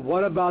 well,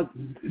 what about,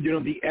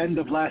 the end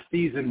of last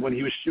season when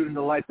he was shooting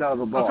the lights out of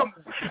the ball?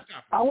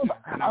 I want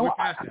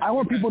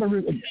people to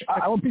understand.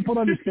 I want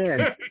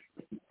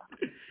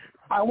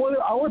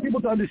people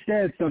to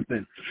understand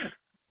something.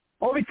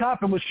 Obi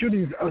Toppin was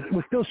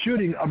still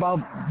shooting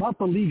about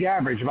the league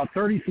average, about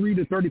 33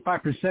 to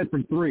 35%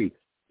 from three.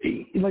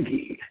 He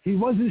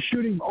wasn't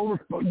shooting over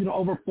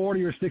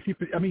 40 or 60.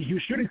 I mean, he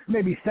was shooting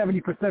maybe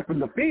 70% from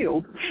the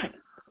field,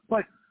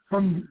 but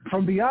from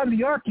beyond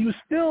the arc, he was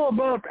still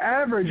above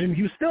average, and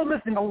he was still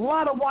missing a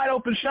lot of wide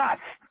open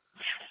shots.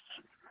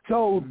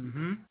 So,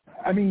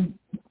 I mean,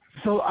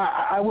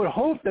 I would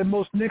hope that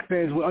most Knicks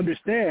fans will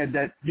understand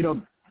that,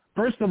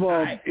 first of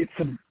all,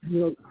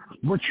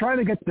 we're trying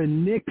to get the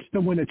Knicks to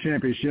win a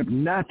championship,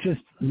 not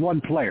just one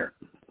player.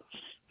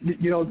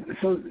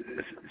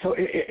 So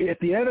at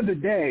the end of the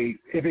day,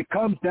 if it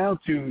comes down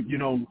to,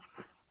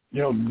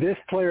 this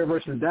player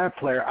versus that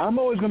player, I'm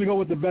always going to go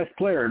with the best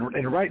player.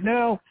 And right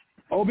now,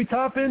 Obi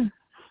Toppin,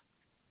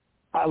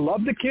 I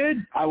love the kid.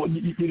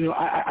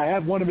 I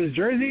have one of his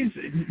jerseys,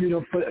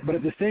 but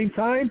at the same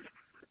time,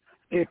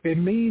 if it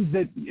means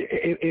that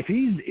if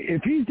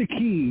he's the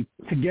key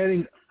to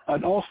getting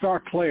an all-star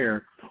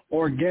player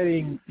or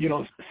getting,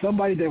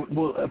 somebody that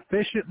will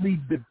efficiently,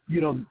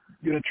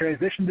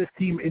 transition this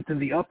team into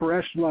the upper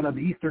echelon of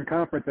the Eastern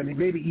Conference and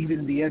maybe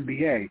even the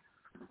NBA,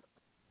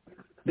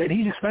 then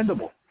he's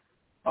expendable.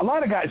 A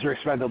lot of guys are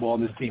expendable on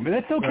this team, and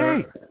that's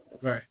okay.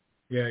 Right.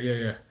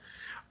 Yeah.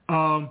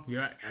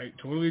 I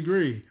totally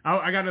agree.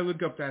 I got to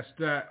look up that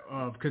stat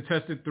of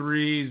contested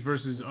threes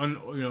versus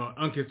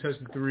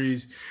uncontested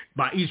threes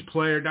by each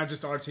player, not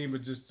just our team,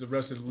 but just the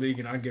rest of the league,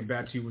 and I'll get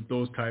back to you with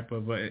those type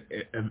of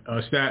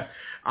stat.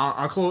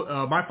 I'll close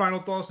my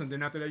final thoughts, and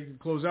then after that you can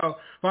close out.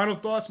 Final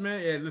thoughts,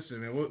 man. Yeah,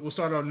 listen, man, we'll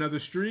start on another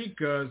streak.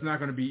 It's not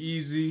going to be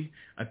easy.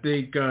 I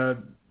think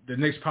the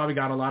Knicks probably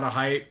got a lot of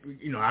hype.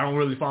 I don't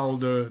really follow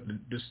the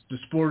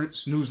sports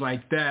news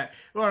like that.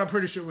 Well, I'm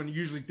pretty sure when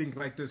usually things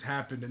like this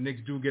happen, the Knicks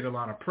do get a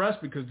lot of press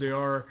because they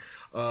are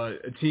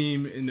a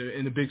team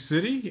in the big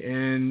city,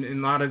 and a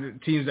lot of the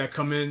teams that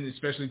come in,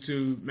 especially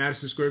to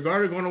Madison Square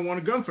Garden, are going to want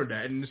a gun for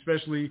that, and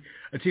especially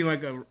a team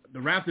like the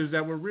Raptors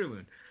that we're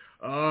reeling.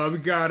 We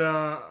got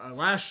a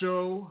last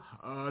show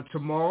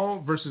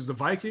tomorrow versus the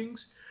Vikings.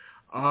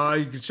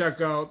 You can check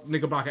out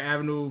Knickerbocker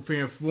Avenue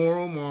Fan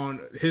Forum on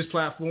his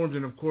platforms,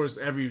 and of course,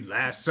 every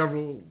last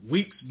several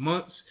weeks,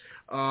 months.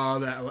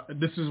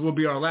 Will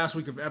be our last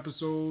week of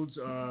episodes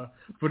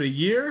for the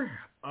year.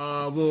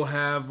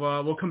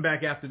 We'll come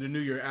back after the new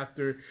year.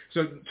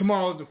 So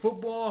tomorrow the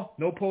football,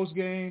 no post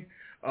game.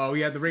 We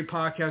had the Ray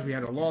podcast. We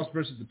had a loss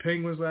versus the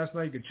Penguins last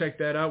night. You can check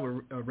that out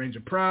with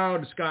Ranger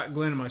Proud, Scott,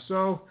 Glenn, and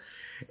myself.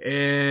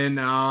 And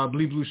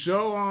Bleed Blue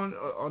Show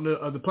on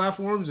the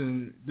platforms,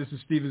 and this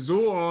is Steve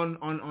Azul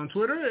on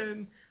Twitter,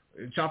 and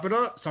chop it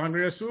up,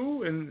 Sangre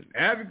Azul, and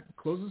Av,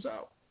 close us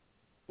out.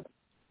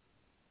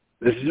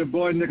 This is your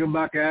boy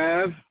Knickerbocker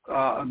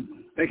Av.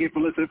 Thank you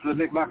for listening to the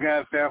Knickerbocker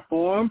Av Fan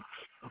Forum.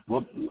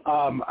 Well,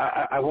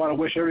 I want to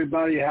wish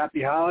everybody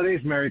happy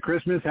holidays, Merry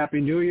Christmas, Happy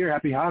New Year,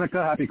 Happy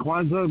Hanukkah, Happy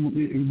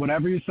Kwanzaa,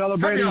 whatever you're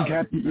celebrating.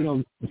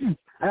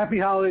 Happy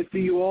holidays to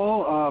you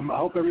all. I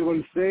hope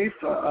everyone's safe.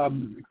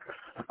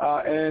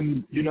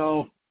 And,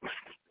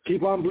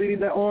 keep on bleeding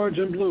that orange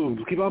and blue.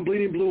 Keep on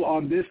bleeding blue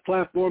on this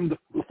platform,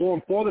 the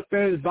forum for the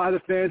fans, by the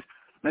fans,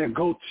 and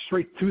go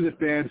straight to the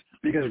fans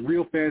because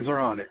real fans are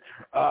on it.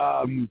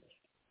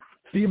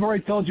 Steve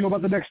already told you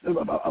about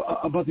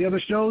about the other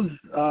shows.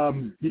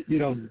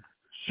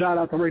 Shout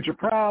out to Ranger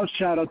Proud.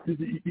 Shout out to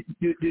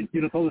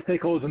all the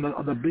stakeholders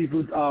on the Bleed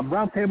Blue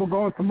roundtable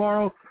going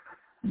tomorrow.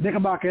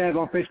 Knickerbocker Ave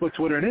on Facebook,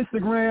 Twitter, and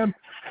Instagram.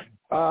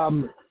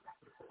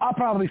 I'll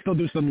probably still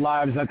do some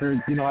lives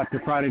after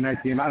Friday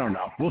night's game. I don't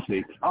know. We'll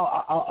see.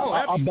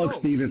 I'll bug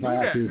Steve if I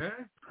have to. Man.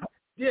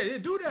 Yeah,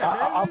 do that,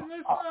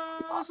 man.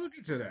 Let's look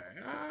into that.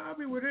 I'll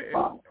be with it.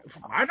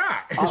 Why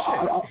not?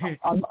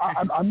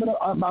 I'm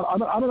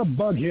gonna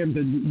bug him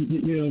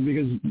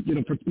because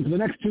for the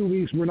next 2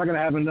 weeks we're not gonna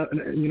have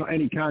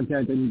any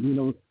content,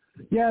 and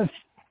yes,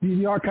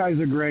 the archives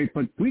are great,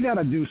 but we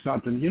gotta do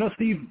something.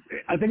 Steve,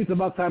 I think it's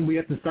about time we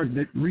have to start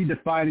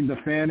redefining the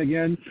fan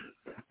again,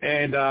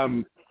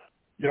 and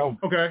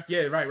Okay.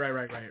 Yeah. Right.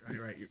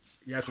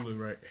 You're absolutely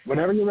right.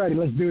 Whenever you're ready,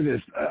 let's do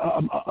this.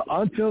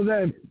 Until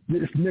then,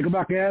 this is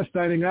Knickerbocker Ave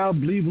signing out.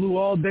 Bleed blue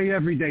all day,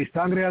 every day.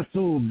 Sangre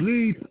Azul.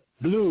 Bleed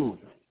blue.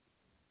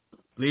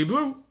 Bleed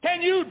blue.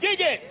 Can you dig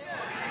it?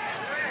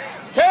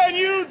 Can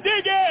you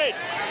dig it?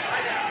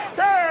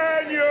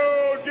 Can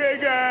you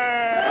dig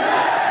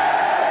it?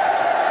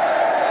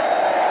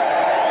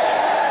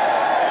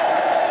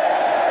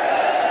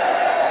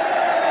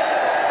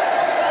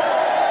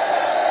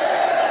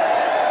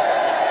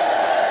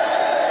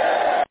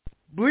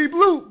 Bleed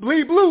blue,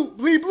 bleed blue,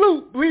 bleed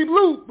blue, bleed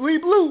blue,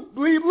 bleed blue,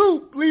 bleed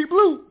blue, bleed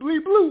blue,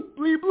 bleed blue,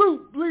 bleed blue,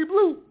 bleed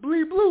blue,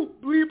 bleed blue,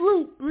 bleed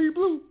blue, bleed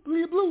blue,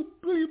 bleed blue,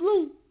 bleed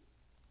blue.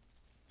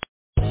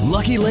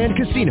 Lucky Land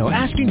Casino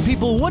asking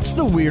people, what's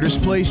the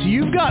weirdest place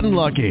you've gotten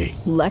lucky?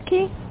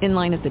 Lucky? In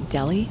line at the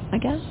deli, I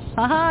guess?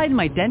 Aha, in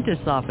my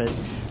dentist's office.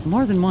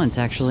 More than once,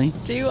 actually.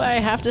 Do I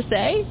have to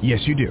say?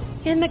 Yes, you do.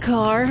 In the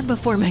car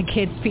before my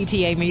kids'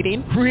 PTA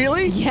meeting.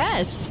 Really?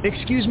 Yes.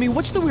 Excuse me,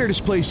 what's the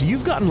weirdest place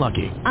you've gotten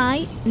lucky?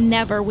 I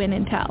never win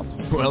and tell.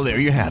 Well, there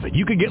you have it.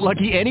 You can get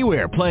lucky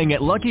anywhere, playing at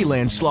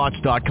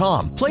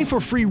LuckyLandSlots.com. Play for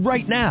free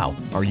right now.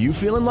 Are you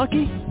feeling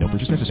lucky? No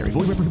purchase necessary.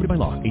 Void where prohibited by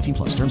law.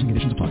 18+. Terms and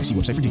conditions apply. See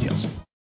website for details.